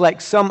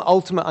reflects some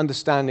ultimate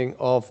understanding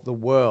of the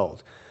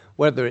world.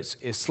 Whether it's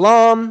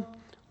Islam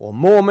or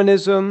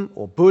Mormonism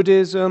or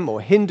Buddhism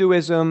or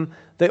Hinduism,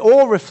 they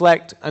all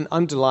reflect an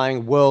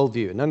underlying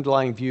worldview, an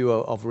underlying view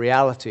of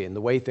reality and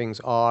the way things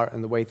are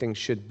and the way things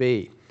should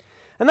be.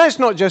 And that's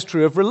not just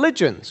true of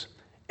religions.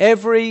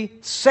 Every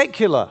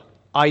secular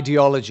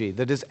ideology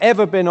that has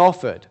ever been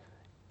offered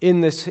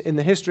in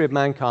the history of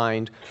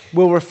mankind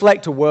will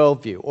reflect a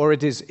worldview, or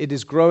it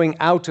is growing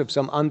out of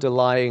some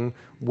underlying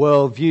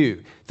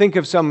worldview. Think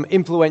of some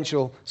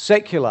influential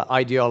secular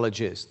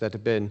ideologies that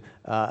have been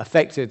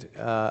affected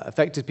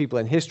people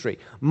in history.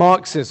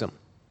 Marxism,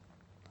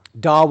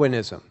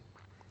 Darwinism,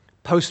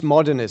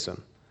 postmodernism.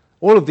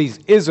 All of these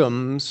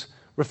isms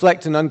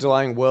reflect an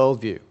underlying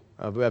worldview,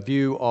 a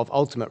view of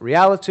ultimate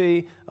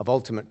reality, of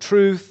ultimate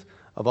truth,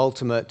 of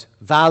ultimate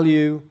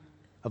value,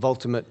 of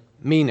ultimate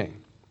meaning.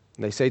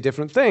 They say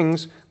different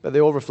things, but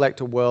they all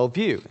reflect a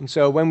worldview. And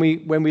so when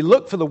we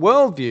look for the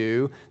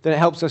worldview, then it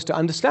helps us to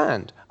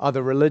understand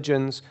other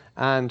religions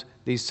and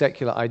these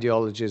secular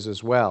ideologies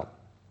as well.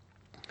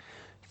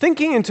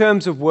 Thinking in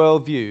terms of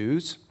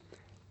worldviews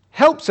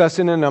helps us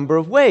in a number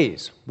of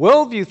ways.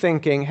 Worldview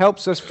thinking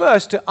helps us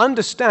first to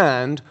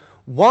understand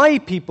why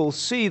people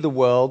see the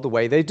world the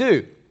way they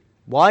do.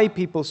 Why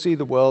people see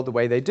the world the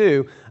way they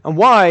do, and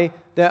why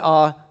there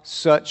are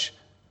such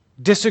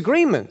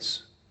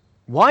disagreements,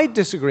 wide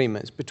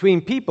disagreements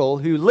between people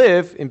who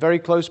live in very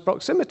close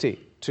proximity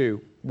to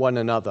one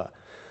another.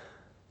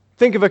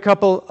 Think of a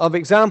couple of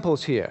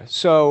examples here.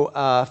 So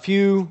a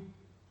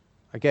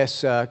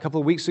couple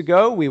of weeks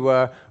ago, we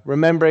were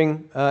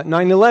remembering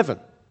 9/11,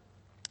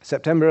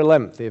 September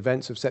 11th, the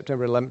events of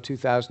September 11th,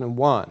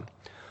 2001.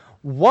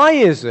 Why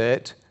is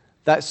it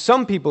that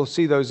some people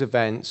see those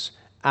events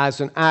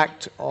as an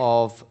act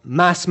of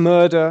mass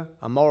murder,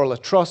 a moral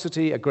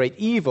atrocity, a great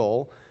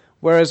evil,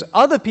 whereas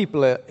other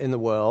people in the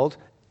world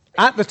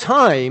at the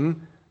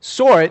time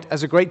saw it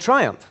as a great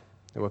triumph?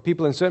 There were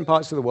people in certain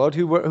parts of the world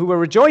who were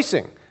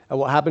rejoicing at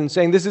what happened,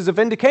 saying this is a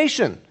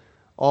vindication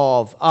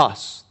of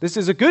us. This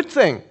is a good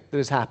thing that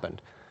has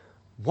happened.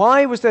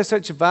 Why was there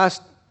such a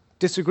vast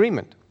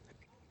disagreement,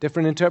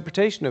 different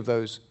interpretation of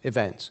those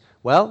events?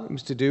 Well, it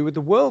was to do with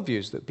the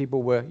worldviews that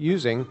people were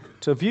using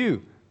to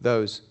view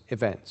those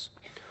events.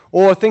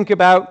 Or think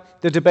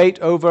about the debate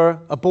over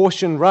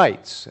abortion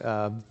rights,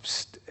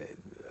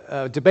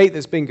 a debate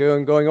that's been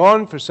going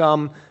on for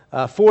some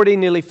 40,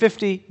 nearly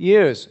 50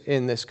 years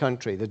in this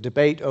country. The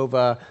debate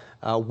over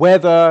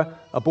whether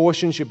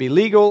abortion should be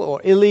legal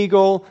or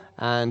illegal,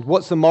 and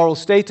what's the moral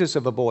status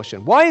of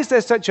abortion. Why is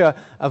there such a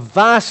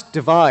vast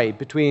divide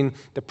between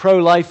the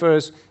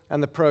pro-lifers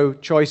and the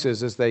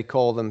pro-choicers, as they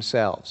call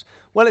themselves?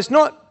 Well, it's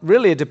not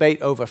really a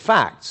debate over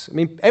facts. I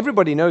mean,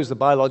 everybody knows the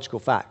biological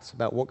facts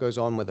about what goes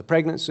on with a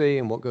pregnancy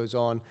and what goes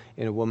on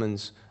in a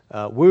woman's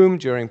womb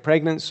during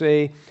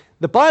pregnancy.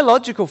 The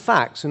biological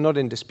facts are not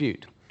in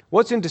dispute.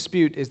 What's in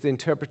dispute is the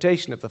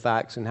interpretation of the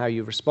facts and how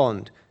you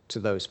respond to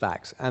those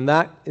facts. And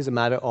that is a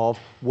matter of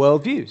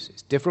worldviews.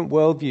 It's different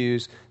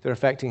worldviews that are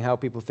affecting how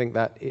people think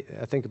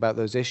about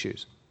those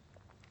issues.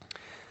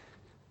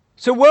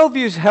 So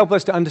worldviews help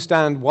us to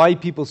understand why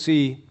people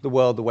see the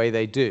world the way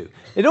they do.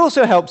 It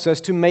also helps us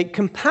to make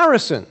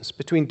comparisons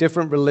between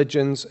different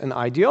religions and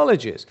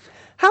ideologies.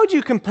 How do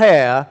you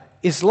compare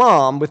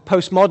Islam with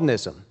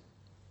postmodernism?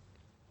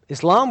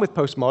 Islam with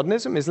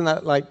postmodernism, isn't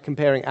that like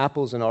comparing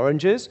apples and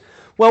oranges?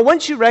 Well,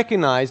 once you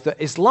recognize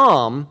that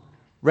Islam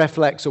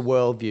reflects a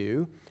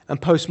worldview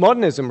and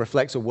postmodernism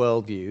reflects a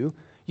worldview,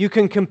 you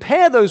can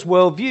compare those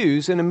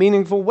worldviews in a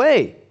meaningful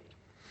way.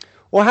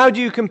 Or how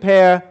do you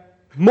compare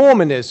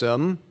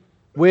Mormonism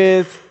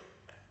with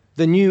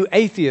the new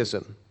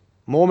atheism?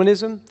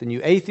 Mormonism, the new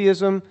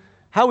atheism,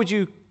 how would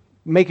you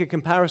make a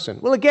comparison?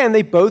 Well, again,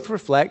 they both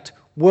reflect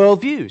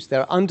worldviews.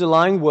 They're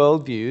underlying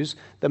worldviews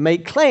that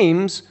make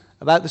claims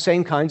about the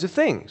same kinds of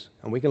things.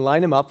 And we can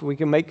line them up and we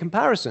can make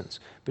comparisons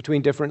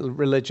between different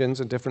religions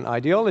and different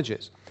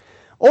ideologies.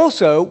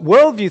 Also,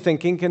 worldview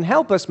thinking can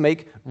help us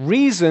make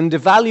reasoned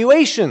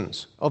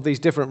evaluations of these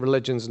different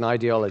religions and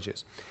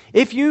ideologies.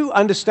 If you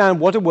understand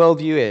what a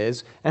worldview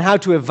is and how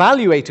to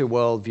evaluate a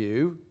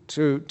worldview,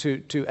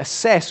 to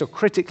assess or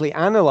critically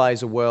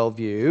analyze a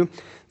worldview,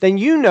 then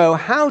you know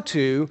how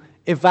to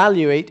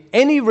evaluate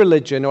any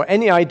religion or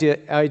any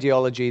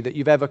ideology that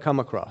you've ever come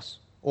across,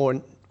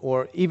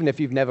 or even if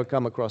you've never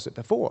come across it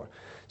before.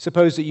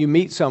 Suppose that you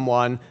meet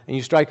someone and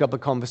you strike up a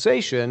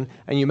conversation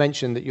and you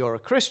mention that you're a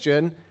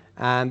Christian,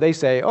 and they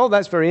say, oh,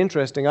 that's very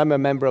interesting, I'm a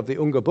member of the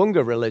Unga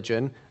Bunga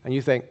religion, and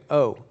you think,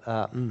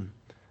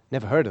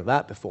 never heard of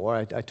that before.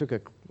 I took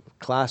a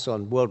class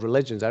on world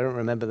religions. I don't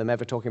remember them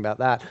ever talking about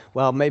that.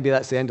 Well, maybe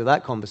that's the end of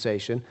that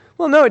conversation.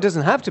 Well, no, it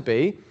doesn't have to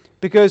be,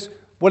 because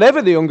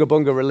whatever the Unga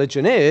Bunga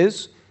religion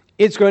is,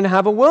 it's going to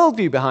have a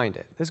worldview behind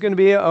it. There's going to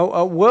be a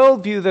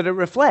worldview that it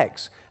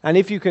reflects. And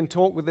if you can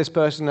talk with this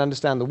person and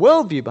understand the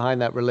worldview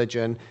behind that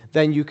religion,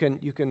 then you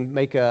can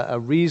make a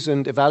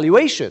reasoned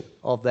evaluation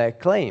of their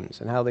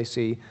claims and how they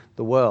see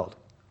the world.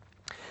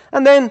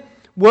 And then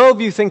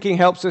worldview thinking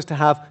helps us to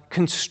have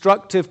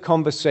constructive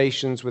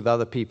conversations with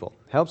other people.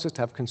 Helps us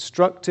to have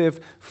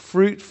constructive,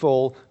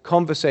 fruitful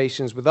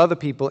conversations with other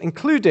people,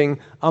 including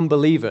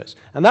unbelievers.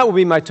 And that will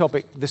be my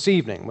topic this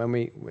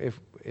evening.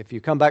 If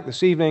you come back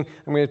this evening,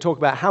 I'm going to talk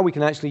about how we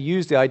can actually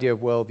use the idea of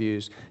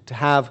worldviews to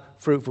have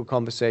fruitful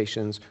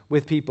conversations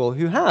with people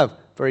who have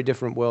very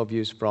different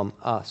worldviews from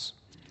us.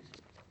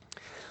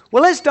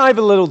 Well, let's dive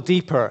a little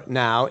deeper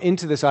now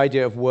into this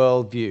idea of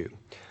worldview.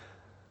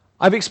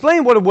 I've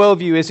explained what a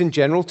worldview is in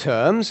general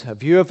terms, a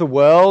view of the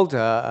world,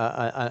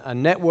 a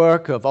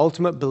network of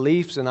ultimate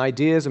beliefs and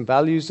ideas and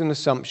values and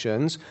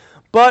assumptions.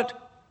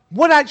 But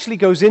what actually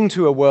goes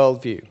into a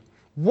worldview?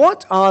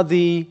 What are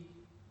the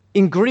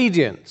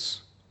ingredients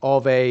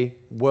of a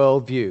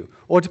worldview?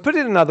 Or to put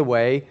it another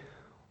way,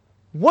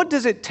 what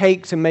does it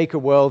take to make a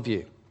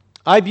worldview?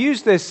 I've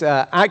used this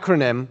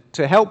acronym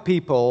to help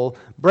people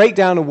break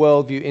down a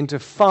worldview into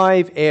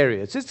 5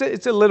 areas.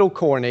 It's a little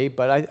corny,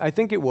 but I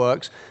think it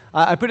works.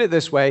 I put it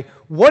this way: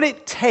 what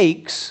it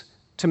takes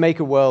to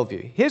make a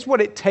worldview. Here's what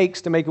it takes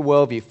to make a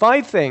worldview.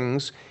 5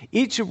 things,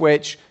 each of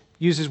which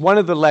uses one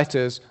of the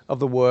letters of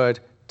the word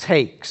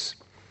takes.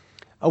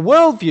 A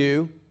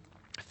worldview,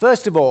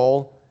 first of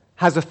all,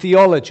 has a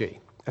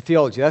theology. A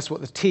theology, that's what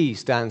the T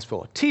stands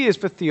for. T is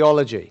for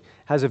theology,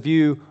 has a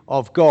view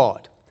of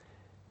God.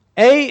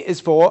 A is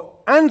for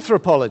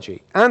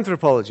anthropology.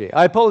 Anthropology.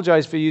 I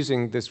apologize for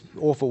using this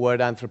awful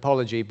word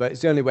anthropology, but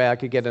it's the only way I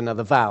could get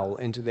another vowel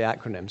into the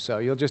acronym, so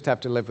you'll just have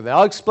to live with it.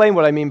 I'll explain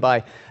what I mean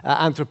by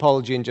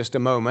anthropology in just a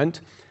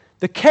moment.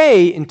 The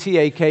K in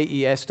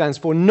TAKES stands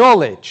for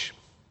knowledge.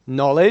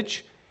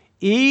 Knowledge.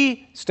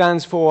 E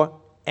stands for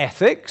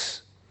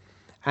ethics,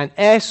 and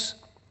S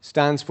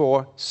stands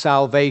for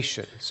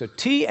salvation. So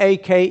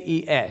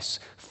TAKES.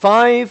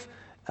 5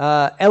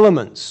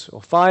 elements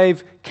or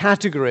 5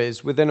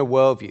 categories within a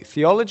worldview: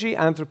 theology,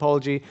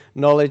 anthropology,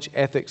 knowledge,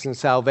 ethics, and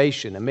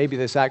salvation. And maybe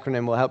this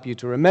acronym will help you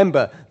to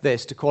remember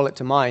this, to call it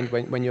to mind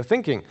when you're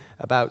thinking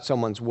about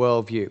someone's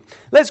worldview.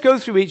 Let's go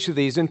through each of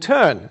these in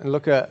turn and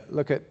look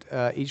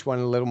at each one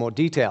in a little more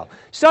detail.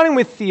 Starting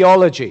with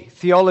theology.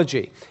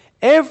 Theology.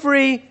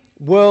 Every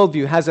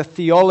worldview has a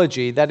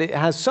theology that it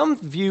has some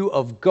view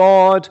of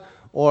God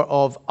or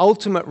of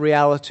ultimate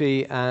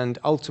reality and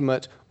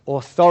ultimate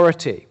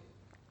authority.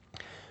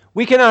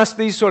 We can ask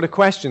these sort of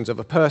questions of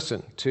a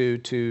person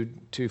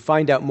to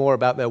find out more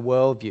about their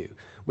worldview.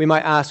 We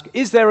might ask,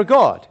 is there a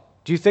God?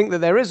 Do you think that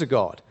there is a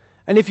God?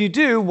 And if you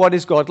do, what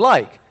is God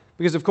like?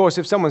 Because, of course,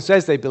 if someone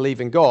says they believe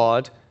in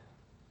God,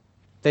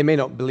 they may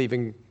not believe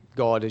in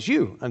God as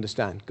you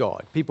understand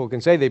God. People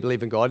can say they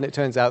believe in God, and it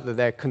turns out that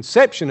their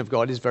conception of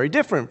God is very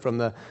different from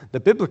the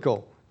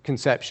biblical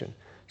conception.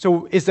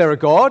 So is there a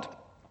God?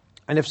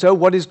 And if so,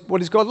 what is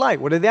God like?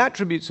 What are the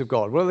attributes of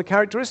God? What are the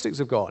characteristics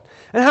of God?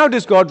 And how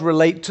does God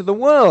relate to the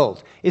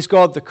world? Is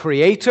God the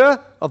creator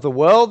of the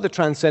world, the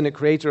transcendent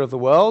creator of the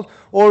world?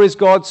 Or is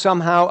God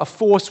somehow a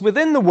force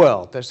within the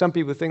world? There's some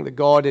people who think that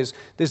God is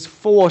this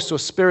force or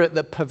spirit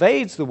that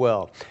pervades the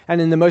world. And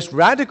in the most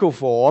radical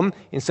form,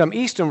 in some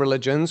Eastern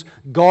religions,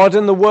 God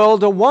and the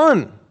world are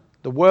one.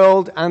 The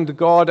world and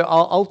God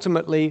are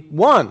ultimately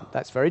one.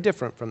 That's very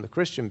different from the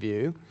Christian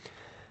view.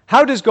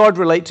 How does God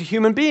relate to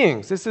human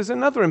beings? This is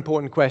another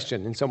important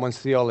question in someone's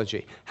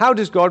theology. How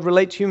does God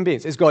relate to human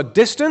beings? Is God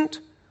distant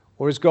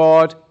or is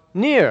God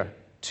near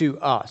to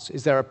us?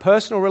 Is there a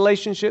personal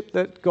relationship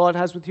that God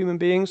has with human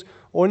beings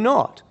or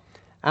not?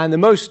 And the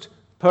most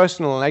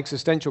personal and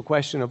existential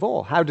question of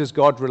all, how does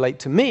God relate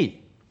to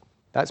me?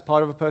 That's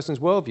part of a person's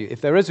worldview. If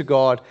there is a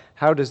God,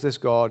 how does this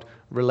God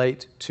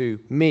relate to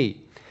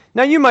me?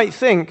 Now, you might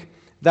think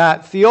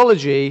that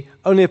theology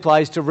only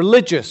applies to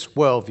religious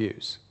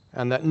worldviews,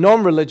 and that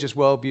non-religious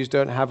worldviews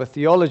don't have a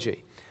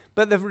theology.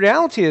 But the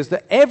reality is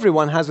that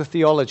everyone has a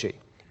theology.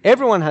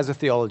 Everyone has a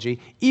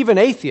theology, even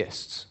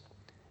atheists.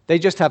 They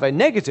just have a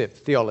negative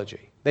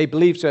theology. They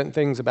believe certain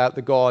things about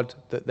the God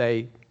that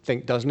they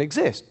think doesn't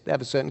exist. They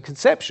have a certain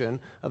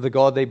conception of the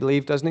God they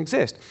believe doesn't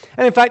exist.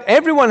 And in fact,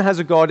 everyone has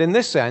a God in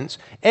this sense.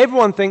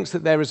 Everyone thinks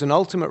that there is an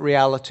ultimate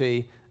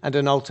reality and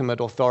an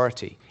ultimate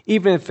authority,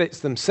 even if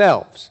it's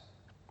themselves.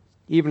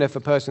 Even if a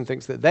person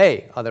thinks that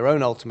they are their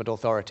own ultimate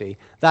authority,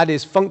 that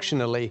is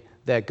functionally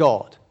their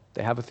God.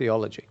 They have a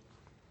theology.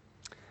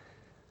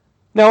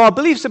 Now, our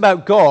beliefs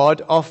about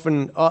God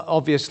often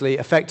obviously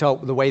affect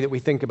the way that we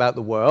think about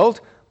the world,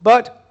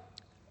 but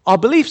our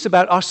beliefs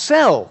about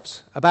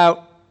ourselves,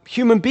 about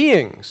human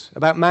beings,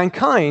 about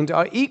mankind,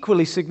 are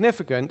equally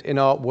significant in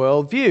our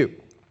worldview.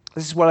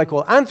 This is what I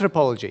call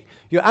anthropology.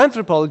 Your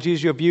anthropology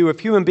is your view of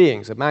human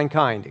beings, of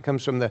mankind. It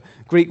comes from the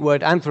Greek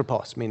word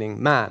anthropos,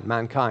 meaning man,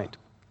 mankind.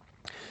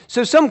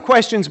 So some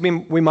questions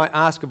we might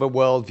ask of a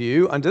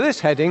worldview under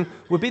this heading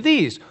would be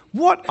these.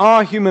 What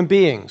are human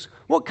beings?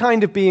 What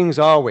kind of beings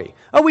are we?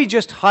 Are we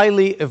just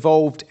highly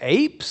evolved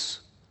apes,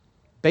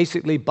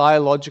 basically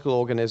biological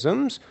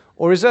organisms?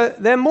 Or is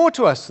there more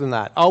to us than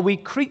that? Are we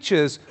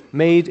creatures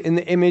made in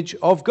the image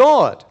of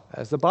God,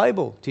 as the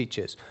Bible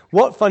teaches?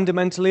 What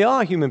fundamentally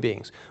are human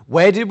beings?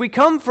 Where did we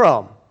come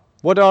from?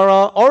 What are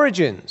our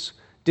origins?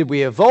 Did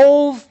we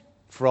evolve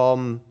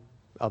from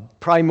a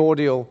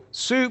primordial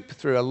soup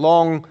through a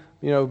long,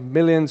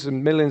 millions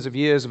and millions of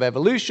years of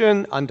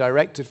evolution,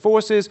 undirected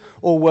forces,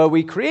 or were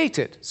we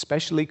created,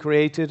 specially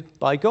created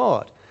by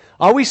God?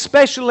 Are we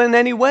special in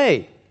any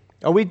way?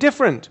 Are we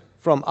different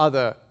from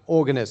other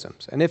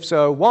organisms? And if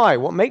so, why?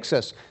 What makes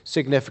us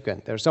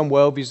significant? There are some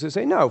worldviews that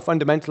say, no,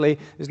 fundamentally,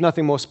 there's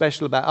nothing more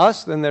special about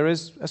us than there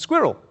is a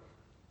squirrel.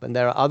 And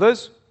there are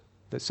others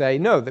that say,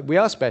 no, that we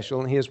are special,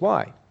 and here's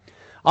why.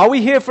 Are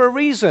we here for a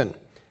reason?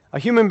 Are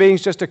human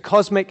beings just a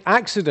cosmic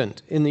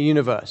accident in the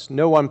universe?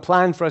 No one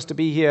planned for us to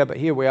be here, but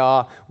here we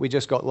are. We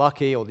just got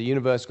lucky, or the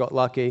universe got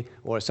lucky,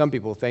 or as some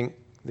people think,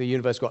 The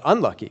universe got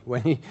unlucky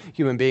when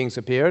human beings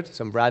appeared.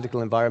 Some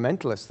radical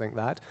environmentalists think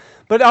that.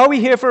 But are we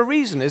here for a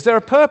reason? Is there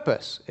a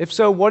purpose? If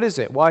so, what is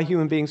it? Why are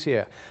human beings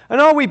here? And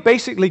are we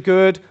basically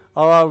good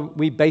or are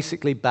we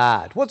basically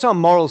bad? What's our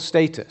moral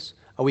status?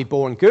 Are we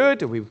born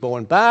good? Are we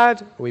born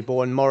bad? Are we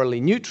born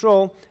morally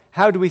neutral?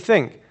 How do we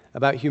think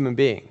about human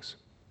beings?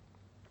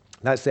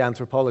 That's the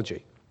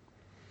anthropology.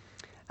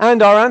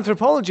 And our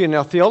anthropology and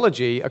our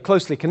theology are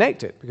closely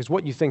connected because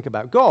what you think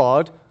about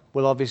God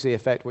will obviously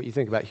affect what you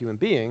think about human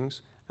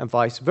beings and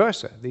vice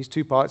versa. These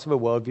two parts of a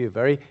worldview are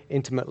very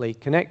intimately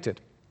connected.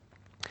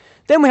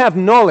 Then we have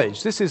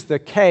knowledge. This is the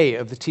K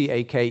of the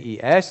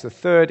TAKES, the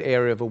third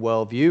area of a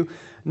worldview.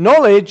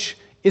 Knowledge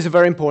is a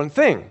very important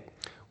thing.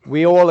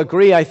 We all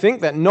agree, I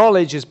think, that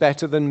knowledge is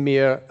better than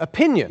mere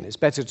opinion. It's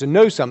better to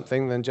know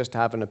something than just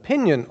have an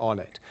opinion on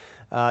it.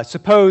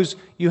 Suppose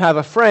you have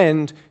a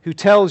friend who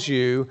tells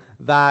you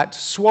that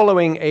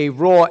swallowing a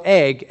raw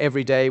egg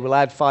every day will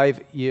add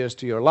 5 years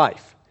to your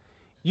life.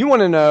 You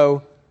want to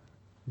know,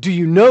 do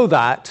you know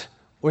that,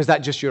 or is that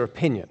just your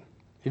opinion?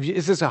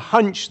 Is this a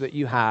hunch that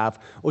you have,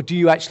 or do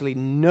you actually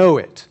know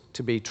it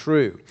to be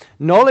true?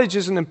 Knowledge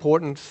is an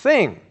important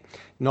thing.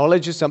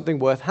 Knowledge is something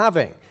worth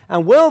having.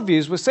 And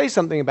worldviews will say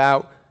something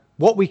about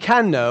what we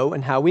can know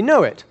and how we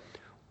know it.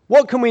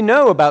 What can we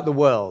know about the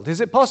world? Is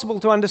it possible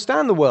to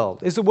understand the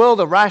world? Is the world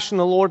a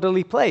rational,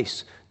 orderly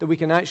place that we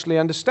can actually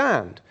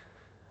understand?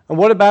 And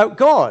what about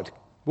God?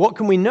 What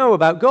can we know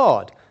about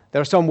God?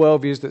 There are some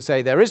worldviews that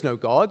say there is no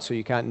God, so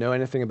you can't know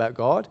anything about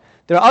God.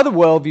 There are other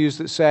worldviews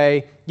that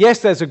say, yes,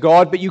 there's a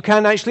God, but you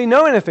can't actually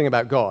know anything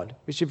about God,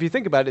 which if you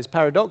think about it is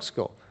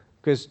paradoxical,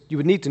 because you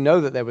would need to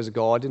know that there was a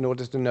God in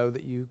order to know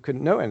that you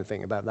couldn't know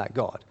anything about that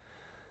God.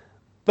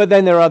 But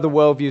then there are other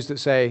worldviews that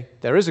say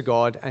there is a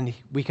God and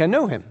we can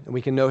know him, and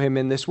we can know him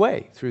in this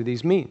way, through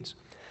these means.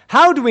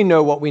 How do we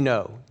know what we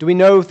know? Do we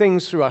know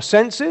things through our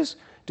senses?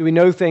 Do we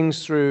know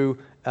things through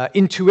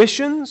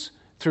intuitions,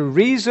 through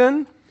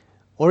reason?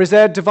 Or is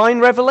there divine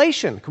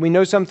revelation? Can we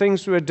know some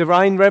things through a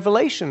divine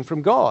revelation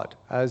from God,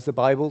 as the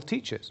Bible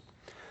teaches?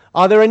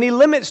 Are there any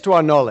limits to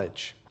our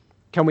knowledge?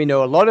 Can we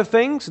know a lot of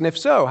things? And if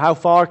so, how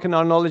far can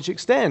our knowledge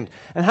extend?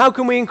 And how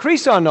can we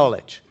increase our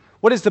knowledge?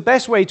 What is the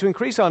best way to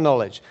increase our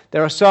knowledge?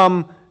 There are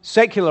some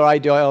secular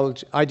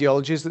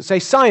ideologies that say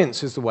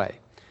science is the way.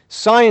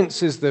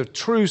 Science is the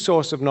true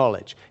source of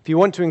knowledge. If you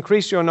want to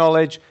increase your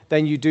knowledge,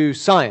 then you do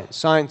science.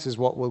 Science is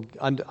what will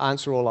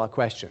answer all our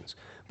questions.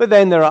 But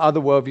then there are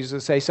other worldviews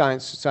that say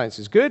science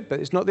is good, but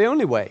it's not the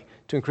only way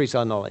to increase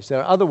our knowledge.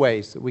 There are other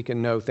ways that we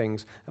can know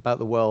things about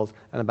the world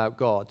and about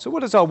God. So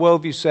what does our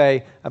worldview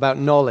say about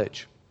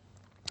knowledge?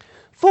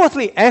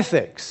 Fourthly,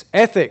 ethics.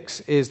 Ethics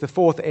is the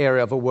fourth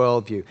area of a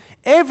worldview.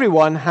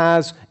 Everyone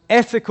has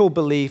ethical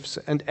beliefs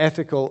and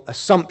ethical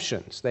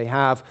assumptions. They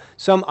have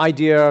some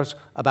ideas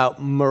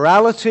about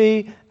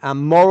morality and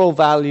moral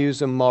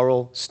values and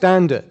moral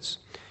standards.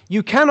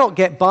 You cannot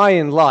get by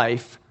in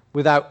life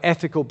without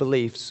ethical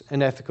beliefs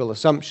and ethical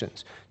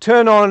assumptions.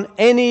 Turn on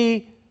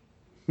any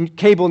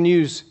cable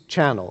news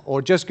channel or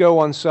just go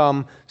on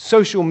some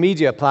social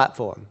media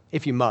platform,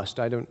 if you must.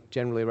 I don't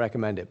generally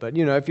recommend it. But,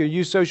 if you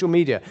use social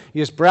media,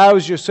 you just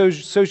browse your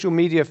social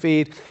media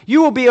feed,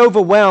 you will be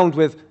overwhelmed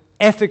with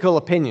ethical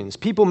opinions,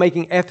 people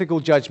making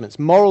ethical judgments,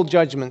 moral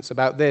judgments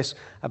about this,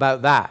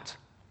 about that.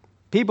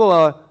 People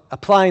are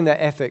applying their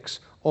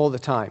ethics all the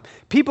time.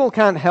 People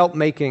can't help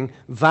making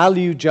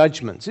value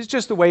judgments. It's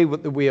just the way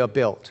that we are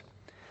built.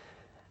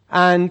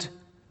 And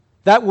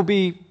that will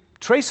be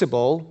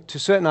traceable to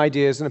certain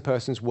ideas in a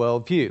person's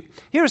worldview.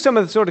 Here are some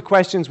of the sort of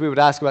questions we would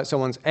ask about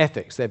someone's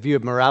ethics, their view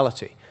of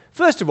morality.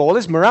 First of all,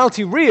 is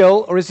morality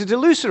real or is it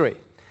illusory?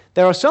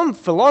 There are some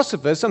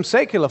philosophers, some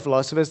secular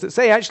philosophers, that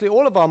say actually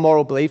all of our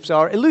moral beliefs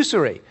are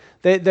illusory.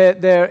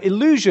 They're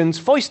illusions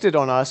foisted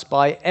on us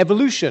by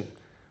evolution.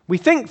 We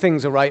think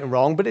things are right and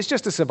wrong, but it's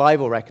just a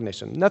survival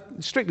recognition.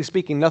 Strictly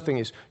speaking, nothing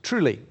is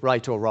truly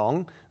right or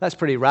wrong. That's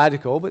pretty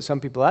radical, but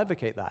some people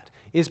advocate that.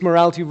 Is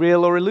morality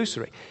real or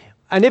illusory?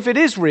 And if it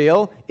is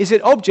real, is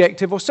it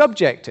objective or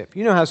subjective?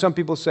 You know how some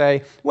people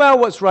say, well,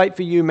 what's right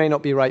for you may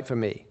not be right for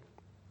me.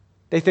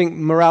 They think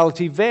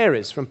morality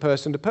varies from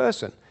person to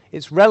person.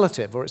 It's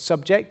relative or it's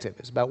subjective.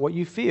 It's about what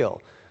you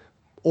feel.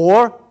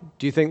 Or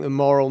do you think that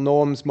moral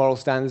norms, moral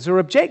standards are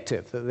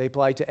objective, that they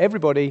apply to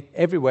everybody,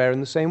 everywhere in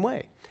the same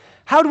way?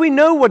 How do we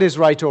know what is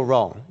right or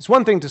wrong? It's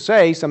one thing to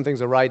say some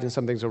things are right and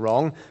some things are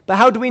wrong, but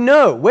how do we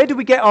know? Where do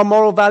we get our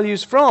moral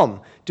values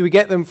from? Do we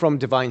get them from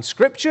divine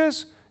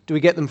scriptures? Do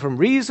we get them from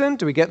reason?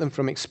 Do we get them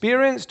from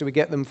experience? Do we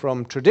get them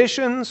from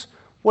traditions?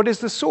 What is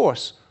the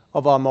source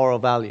of our moral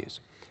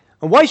values?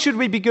 And why should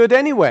we be good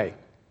anyway?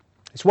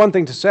 It's one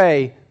thing to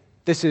say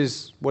this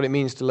is what it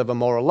means to live a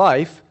moral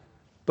life,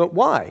 but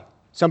why?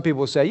 Some people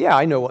will say, yeah,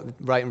 I know what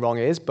right and wrong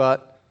is,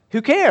 but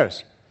who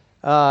cares?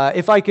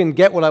 If I can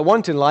get what I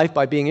want in life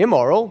by being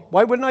immoral,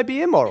 why wouldn't I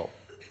be immoral?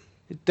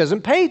 It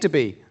doesn't pay to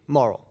be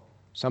moral.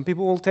 Some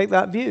people will take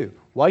that view.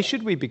 Why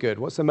should we be good?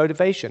 What's the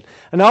motivation?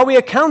 And are we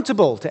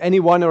accountable to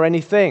anyone or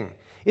anything?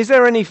 Is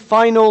there any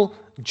final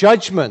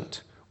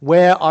judgment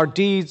where our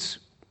deeds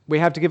we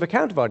have to give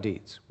account of our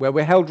deeds, where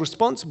we're held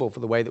responsible for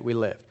the way that we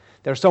live.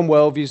 There are some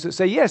worldviews that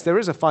say, yes, there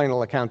is a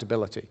final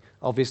accountability.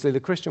 Obviously,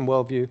 the Christian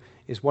worldview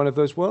is one of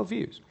those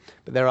worldviews.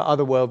 But there are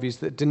other worldviews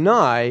that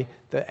deny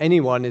that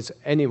anyone is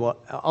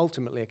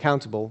ultimately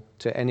accountable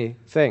to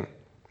anything.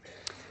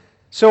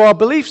 So our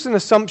beliefs and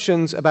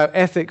assumptions about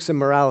ethics and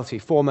morality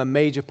form a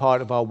major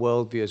part of our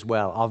worldview as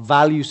well, our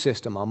value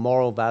system, our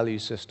moral value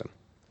system.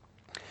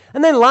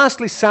 And then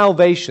lastly,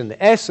 salvation.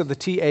 The S of the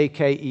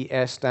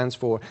TAKES stands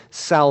for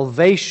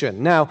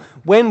salvation. Now,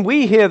 when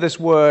we hear this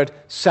word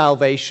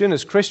salvation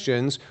as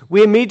Christians,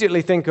 we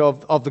immediately think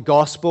of the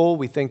gospel.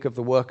 We think of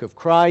the work of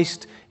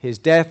Christ, his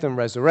death and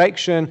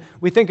resurrection.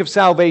 We think of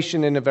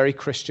salvation in a very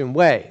Christian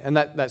way, and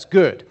that's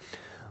good.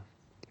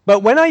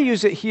 But when I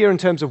use it here in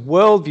terms of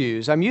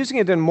worldviews, I'm using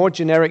it in a more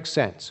generic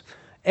sense.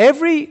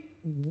 Every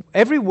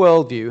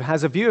worldview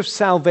has a view of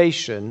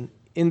salvation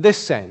in this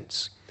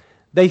sense.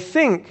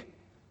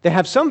 They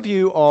have some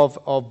view of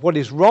what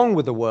is wrong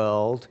with the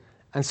world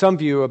and some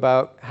view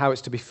about how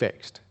it's to be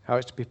fixed, how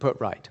it's to be put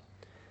right.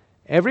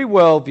 Every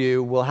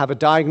worldview will have a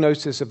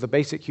diagnosis of the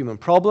basic human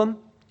problem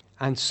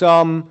and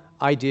some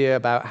idea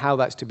about how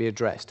that's to be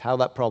addressed, how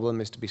that problem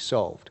is to be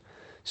solved.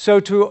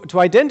 So to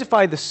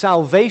identify the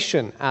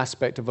salvation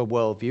aspect of a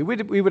worldview,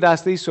 we would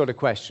ask these sort of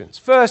questions.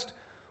 First,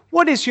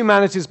 what is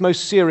humanity's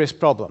most serious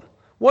problem?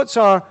 What's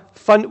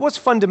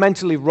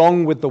fundamentally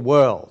wrong with the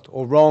world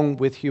or wrong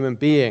with human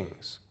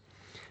beings?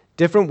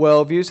 Different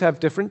worldviews have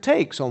different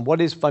takes on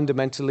what is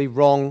fundamentally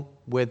wrong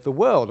with the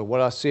world or what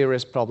our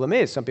serious problem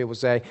is. Some people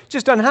say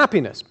just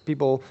unhappiness.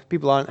 People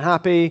aren't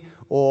happy,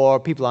 or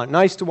people aren't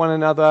nice to one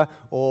another,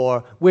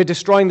 or we're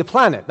destroying the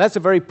planet. That's a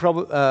very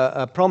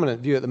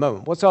prominent view at the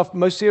moment. What's our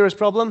most serious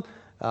problem?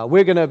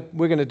 We're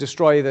going to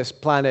destroy this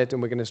planet,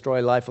 and we're going to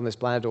destroy life on this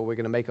planet, or we're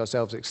going to make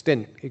ourselves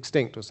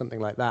extinct or something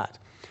like that.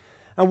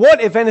 And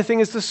what, if anything,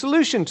 is the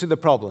solution to the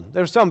problem?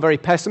 There are some very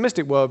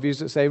pessimistic worldviews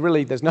that say,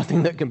 really, there's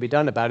nothing that can be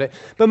done about it.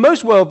 But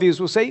most worldviews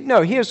will say,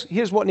 no,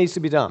 here's what needs to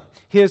be done.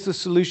 Here's the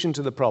solution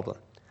to the problem.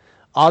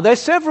 Are there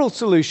several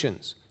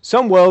solutions?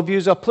 Some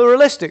worldviews are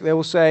pluralistic. They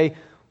will say,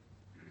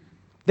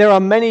 there are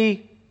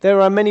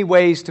many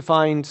ways to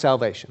find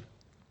salvation.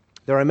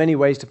 There are many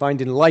ways to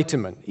find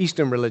enlightenment.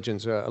 Eastern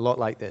religions are a lot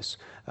like this.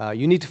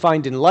 You need to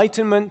find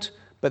enlightenment,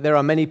 but there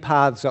are many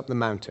paths up the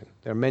mountain.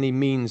 There are many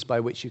means by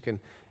which you can.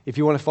 If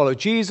you want to follow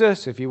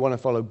Jesus, if you want to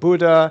follow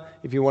Buddha,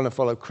 if you want to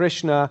follow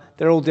Krishna,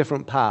 they're all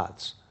different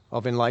paths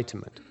of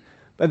enlightenment.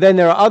 But then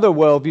there are other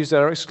worldviews that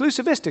are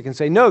exclusivistic and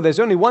say, no, there's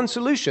only one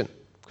solution.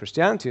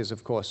 Christianity is,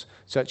 of course,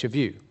 such a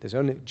view. There's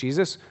only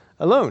Jesus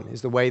alone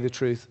is the way, the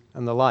truth,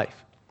 and the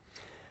life.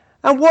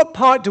 And what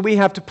part do we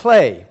have to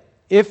play?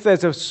 If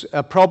there's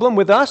a problem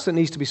with us that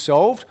needs to be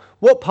solved,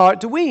 what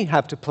part do we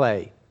have to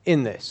play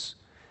in this?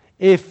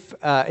 If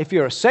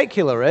you're a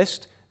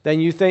secularist, then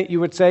you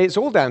would say it's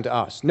all down to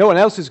us. No one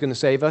else is going to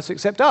save us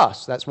except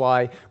us. That's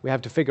why we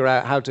have to figure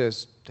out how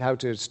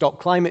to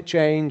stop climate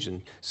change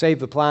and save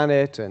the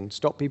planet and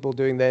stop people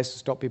doing this,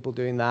 stop people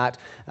doing that.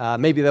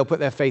 Maybe they'll put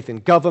their faith in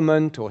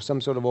government or some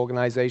sort of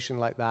organization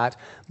like that.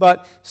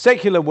 But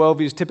secular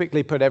worldviews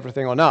typically put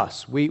everything on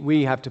us.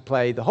 We have to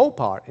play the whole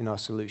part in our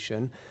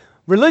solution.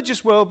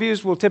 Religious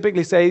worldviews will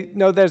typically say,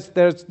 no,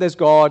 there's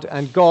God,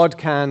 and God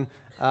can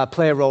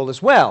play a role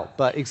as well.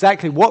 But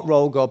exactly what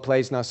role God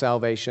plays in our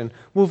salvation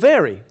will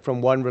vary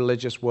from one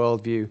religious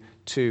worldview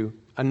to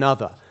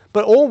another.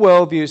 But all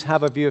worldviews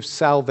have a view of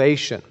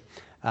salvation.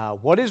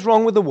 What is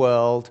wrong with the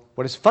world?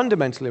 What is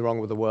fundamentally wrong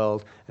with the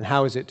world? And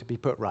how is it to be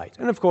put right?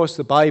 And of course,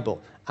 the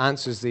Bible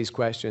answers these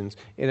questions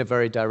in a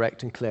very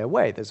direct and clear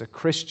way. There's a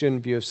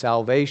Christian view of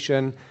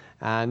salvation,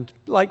 and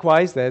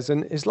likewise, there's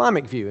an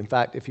Islamic view. In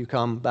fact, if you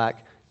come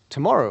back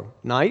tomorrow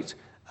night,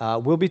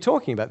 we'll be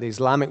talking about the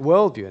Islamic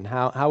worldview and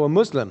how a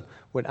Muslim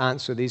would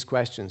answer these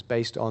questions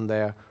based on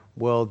their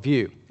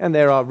worldview. And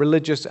there are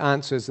religious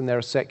answers and there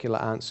are secular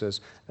answers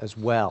as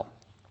well.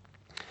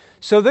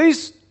 So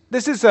this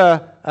is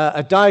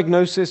a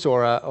diagnosis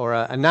or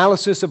an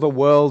analysis of a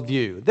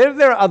worldview.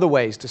 There are other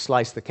ways to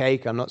slice the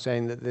cake. I'm not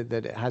saying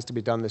that it has to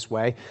be done this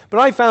way.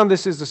 But I found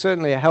this is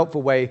certainly a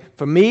helpful way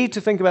for me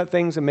to think about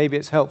things, and maybe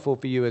it's helpful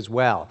for you as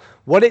well.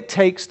 What it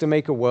takes to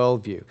make a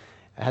worldview.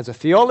 It has a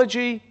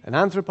theology, an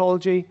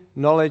anthropology,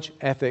 knowledge,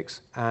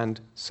 ethics, and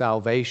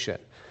salvation.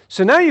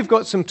 So now you've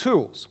got some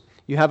tools.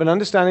 You have an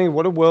understanding of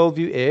what a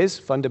worldview is,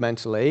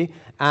 fundamentally,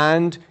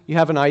 and you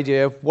have an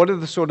idea of what are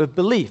the sort of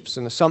beliefs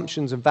and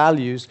assumptions and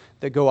values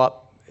that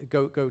go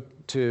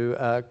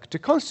to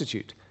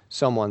constitute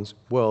someone's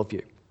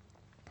worldview.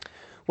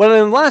 Well,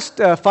 in the last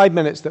 5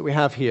 minutes that we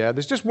have here,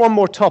 there's just one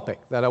more topic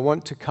that I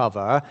want to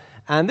cover,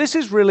 and this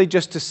is really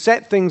just to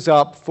set things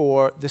up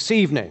for this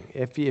evening.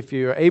 If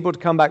you're able to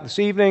come back this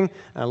evening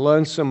and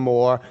learn some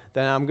more,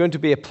 then I'm going to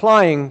be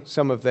applying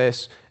some of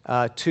this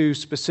to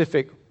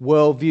specific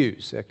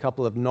worldviews, a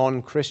couple of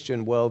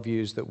non-Christian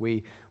worldviews that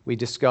we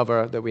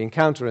discover, that we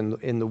encounter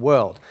in the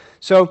world.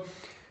 So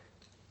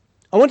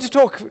I want to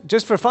talk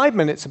just for 5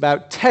 minutes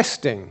about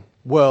testing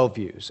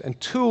worldviews and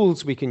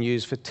tools we can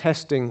use for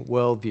testing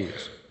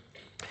worldviews.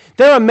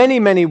 There are many,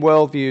 many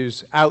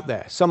worldviews out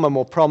there. Some are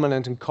more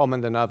prominent and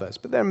common than others,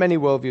 but there are many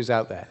worldviews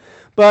out there.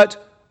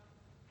 But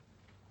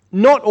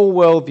not all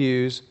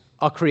worldviews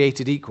are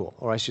created equal,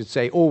 or I should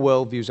say all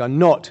worldviews are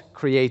not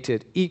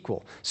created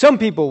equal. Some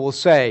people will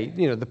say,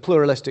 the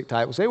pluralistic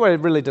type will say, well, it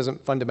really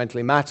doesn't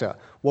fundamentally matter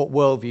what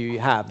worldview you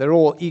have. They're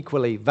all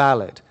equally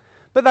valid.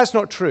 But that's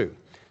not true.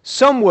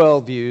 Some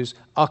worldviews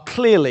are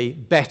clearly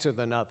better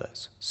than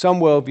others.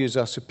 Some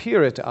worldviews are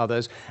superior to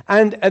others.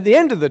 And at the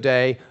end of the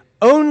day,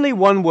 only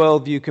one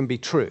worldview can be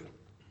true.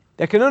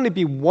 There can only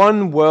be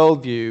one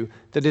worldview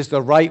that is the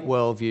right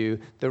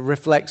worldview that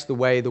reflects the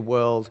way the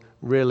world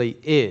really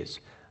is.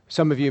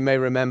 Some of you may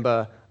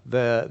remember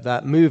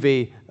that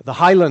movie, The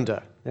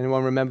Highlander.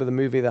 Anyone remember the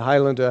movie, The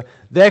Highlander?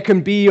 There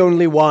can be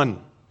only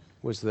one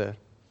was the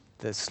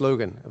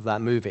slogan of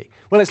that movie.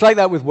 Well, it's like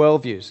that with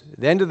worldviews. At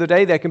the end of the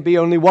day, there can be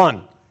only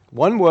one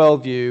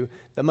worldview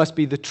that must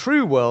be the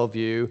true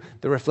worldview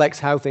that reflects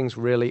how things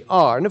really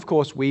are. And of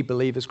course, we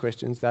believe as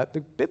Christians that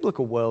the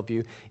biblical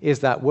worldview is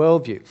that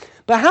worldview.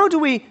 But how do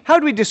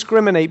we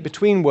discriminate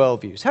between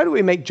worldviews? How do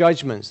we make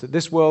judgments that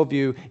this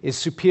worldview is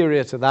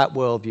superior to that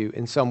worldview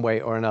in some way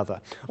or another?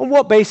 On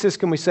what basis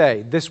can we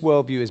say this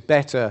worldview is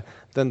better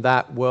than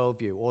that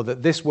worldview, or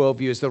that this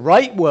worldview is the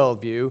right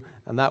worldview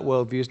and that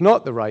worldview is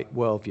not the right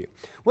worldview?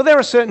 Well, there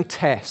are certain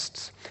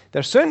tests. There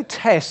are certain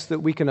tests that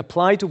we can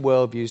apply to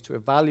worldviews to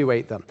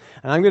evaluate them.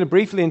 And I'm going to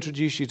briefly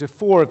introduce you to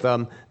 4 of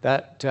them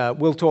that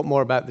we'll talk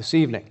more about this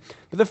evening.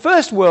 But the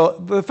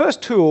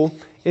first tool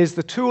is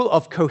the tool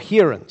of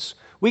coherence.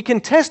 We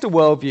can test a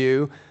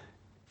worldview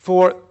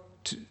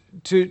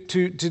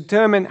to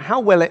determine how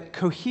well it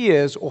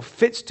coheres or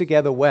fits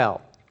together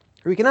well.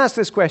 We can ask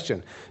this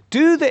question: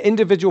 do the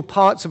individual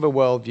parts of a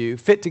worldview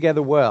fit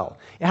together well?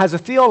 It has a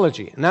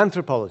theology, an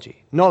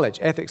anthropology, knowledge,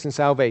 ethics, and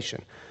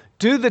salvation.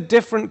 Do the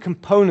different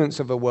components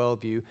of a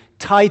worldview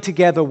tie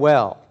together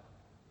well?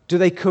 Do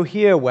they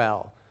cohere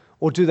well,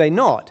 or do they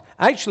not?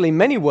 Actually,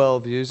 many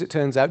worldviews, it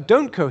turns out,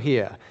 don't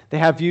cohere. They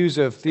have views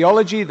of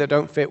theology that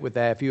don't fit with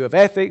their view of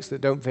ethics,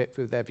 that don't fit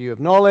with their view of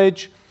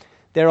knowledge.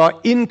 There are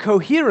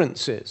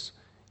incoherences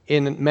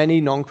in many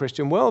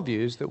non-Christian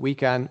worldviews that we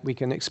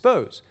can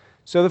expose.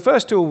 So the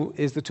first tool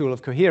is the tool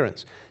of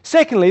coherence.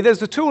 Secondly, there's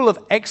the tool of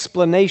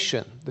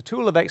explanation. The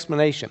tool of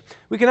explanation.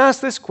 We can ask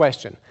this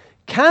question: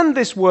 can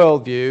this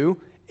worldview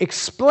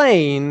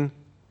explain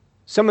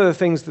some of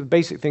the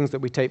basic things that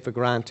we take for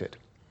granted?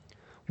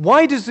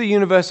 Why does the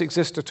universe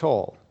exist at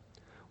all?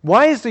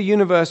 Why is the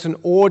universe an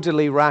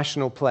orderly,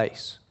 rational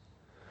place?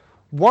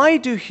 Why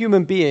do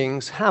human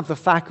beings have the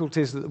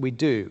faculties that we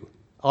do,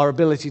 our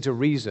ability to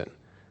reason?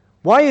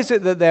 Why is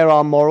it that there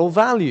are moral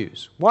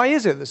values? Why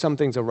is it that some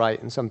things are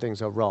right and some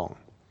things are wrong?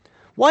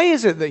 Why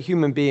is it that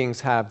human beings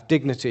have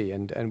dignity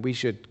and we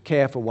should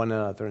care for one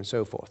another and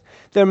so forth?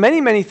 There are many,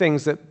 many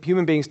things that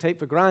human beings take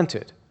for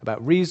granted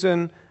about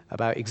reason,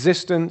 about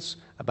existence,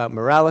 about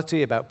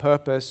morality, about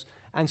purpose,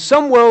 and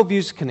some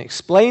worldviews can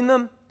explain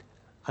them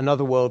and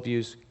other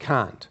worldviews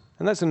can't.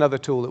 And that's another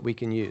tool that we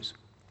can use.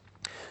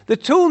 The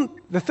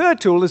third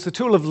tool is the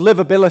tool of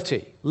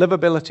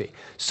livability.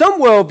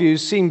 Some worldviews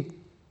seem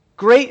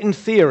great in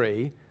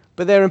theory,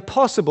 but they're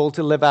impossible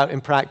to live out in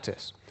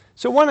practice.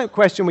 So one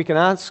question we can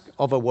ask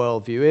of a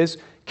worldview is,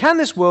 can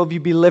this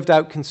worldview be lived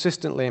out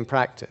consistently in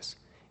practice?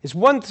 It's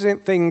one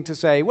thing to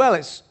say, well,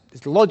 it's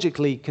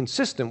logically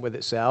consistent with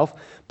itself,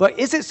 but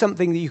is it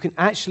something that you can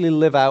actually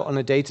live out on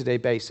a day-to-day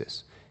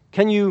basis?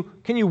 Can you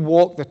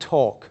walk the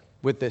talk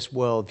with this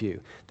worldview?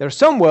 There are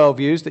some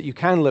worldviews that you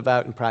can live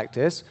out in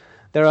practice.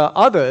 There are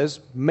others,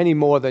 many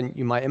more than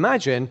you might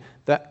imagine,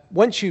 that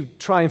once you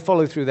try and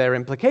follow through their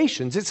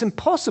implications, it's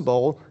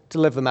impossible to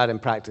live them out in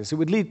practice. It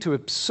would lead to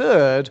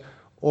absurd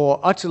or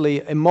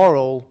utterly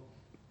immoral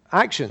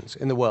actions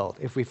in the world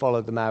if we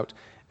followed them out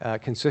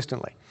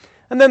consistently.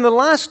 And then the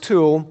last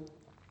tool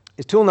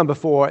is tool number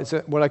 4. It's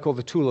what I call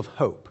the tool of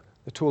hope.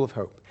 The tool of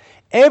hope.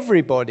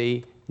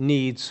 Everybody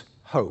needs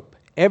hope.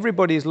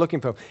 Everybody is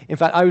looking for hope. In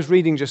fact, I was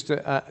reading just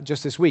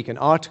this week an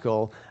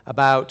article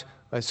about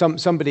some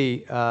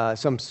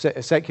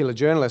secular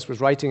journalist was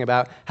writing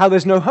about how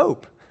there's no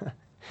hope,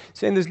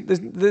 saying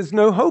there's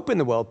no hope in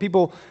the world.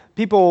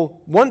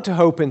 People want to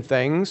hope in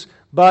things,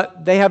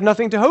 but they have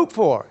nothing to hope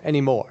for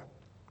anymore.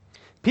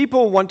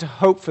 People want to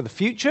hope for the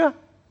future,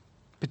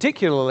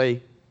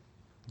 particularly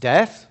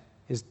death.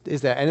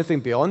 Is there anything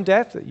beyond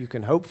death that you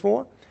can hope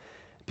for?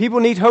 People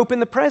need hope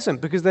in the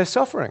present because they're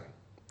suffering.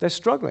 They're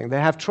struggling.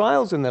 They have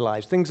trials in their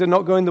lives. Things are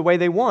not going the way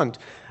they want.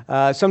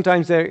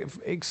 Sometimes they're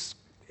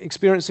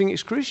experiencing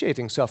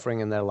excruciating suffering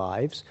in their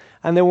lives,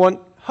 and they want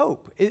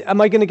hope. Am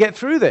I going to get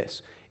through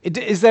this?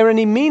 Is there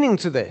any meaning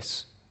to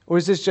this? Or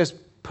is this just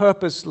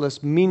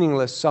purposeless,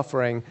 meaningless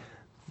suffering,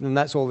 and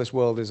that's all this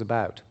world is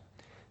about?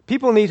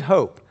 People need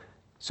hope.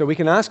 So we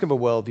can ask of a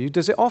worldview,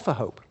 does it offer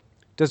hope?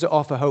 Does it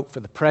offer hope for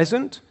the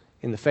present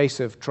in the face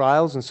of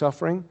trials and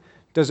suffering?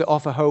 Does it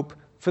offer hope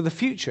for the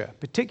future,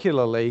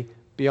 particularly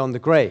beyond the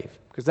grave?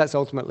 Because that's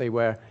ultimately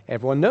where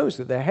everyone knows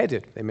that they're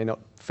headed. They may not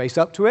face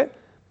up to it,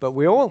 but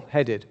we're all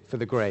headed for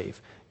the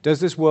grave. Does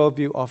this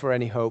worldview offer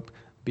any hope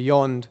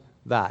beyond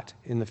that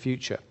in the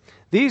future.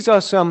 These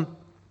are some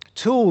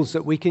tools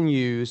that we can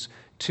use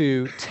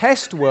to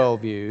test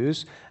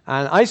worldviews,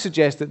 and I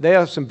suggest that they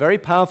are some very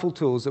powerful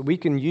tools that we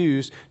can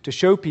use to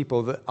show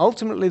people that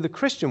ultimately the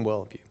Christian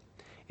worldview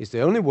is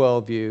the only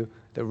worldview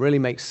that really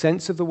makes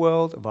sense of the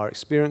world, of our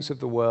experience of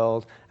the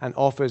world, and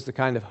offers the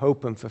kind of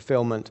hope and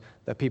fulfillment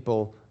that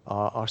people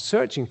are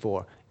searching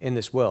for in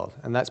this world.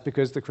 And that's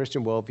because the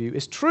Christian worldview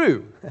is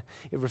true.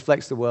 It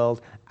reflects the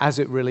world as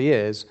it really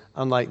is,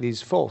 unlike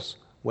these false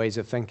ways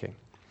of thinking.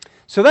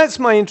 So that's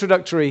my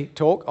introductory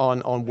talk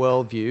on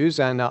worldviews,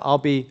 and I'll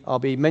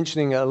be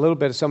mentioning a little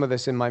bit of some of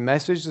this in my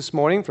message this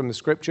morning from the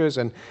Scriptures,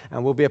 and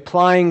we'll be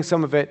applying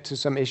some of it to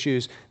some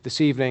issues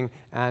this evening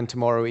and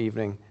tomorrow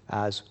evening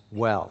as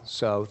well.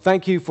 So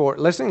thank you for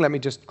listening. Let me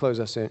just close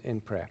us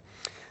in prayer.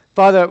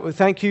 Father, we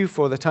thank you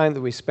for the time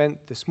that we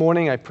spent this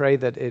morning. I pray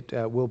that it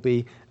will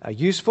be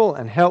useful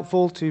and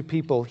helpful to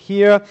people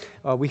here.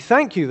 We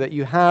thank you that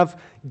you have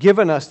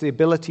given us the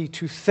ability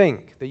to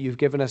think, that you've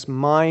given us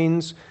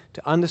minds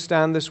to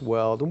understand this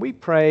world. And we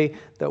pray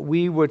that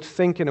we would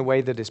think in a way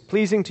that is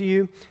pleasing to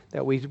you,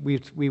 that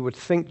we would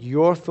think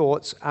your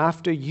thoughts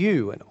after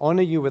you and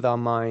honor you with our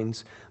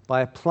minds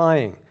by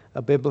applying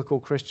a biblical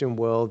Christian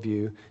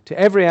worldview to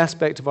every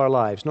aspect of our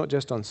lives, not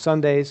just on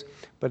Sundays,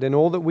 but in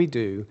all that we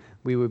do.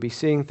 We would be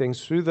seeing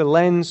things through the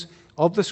lens of the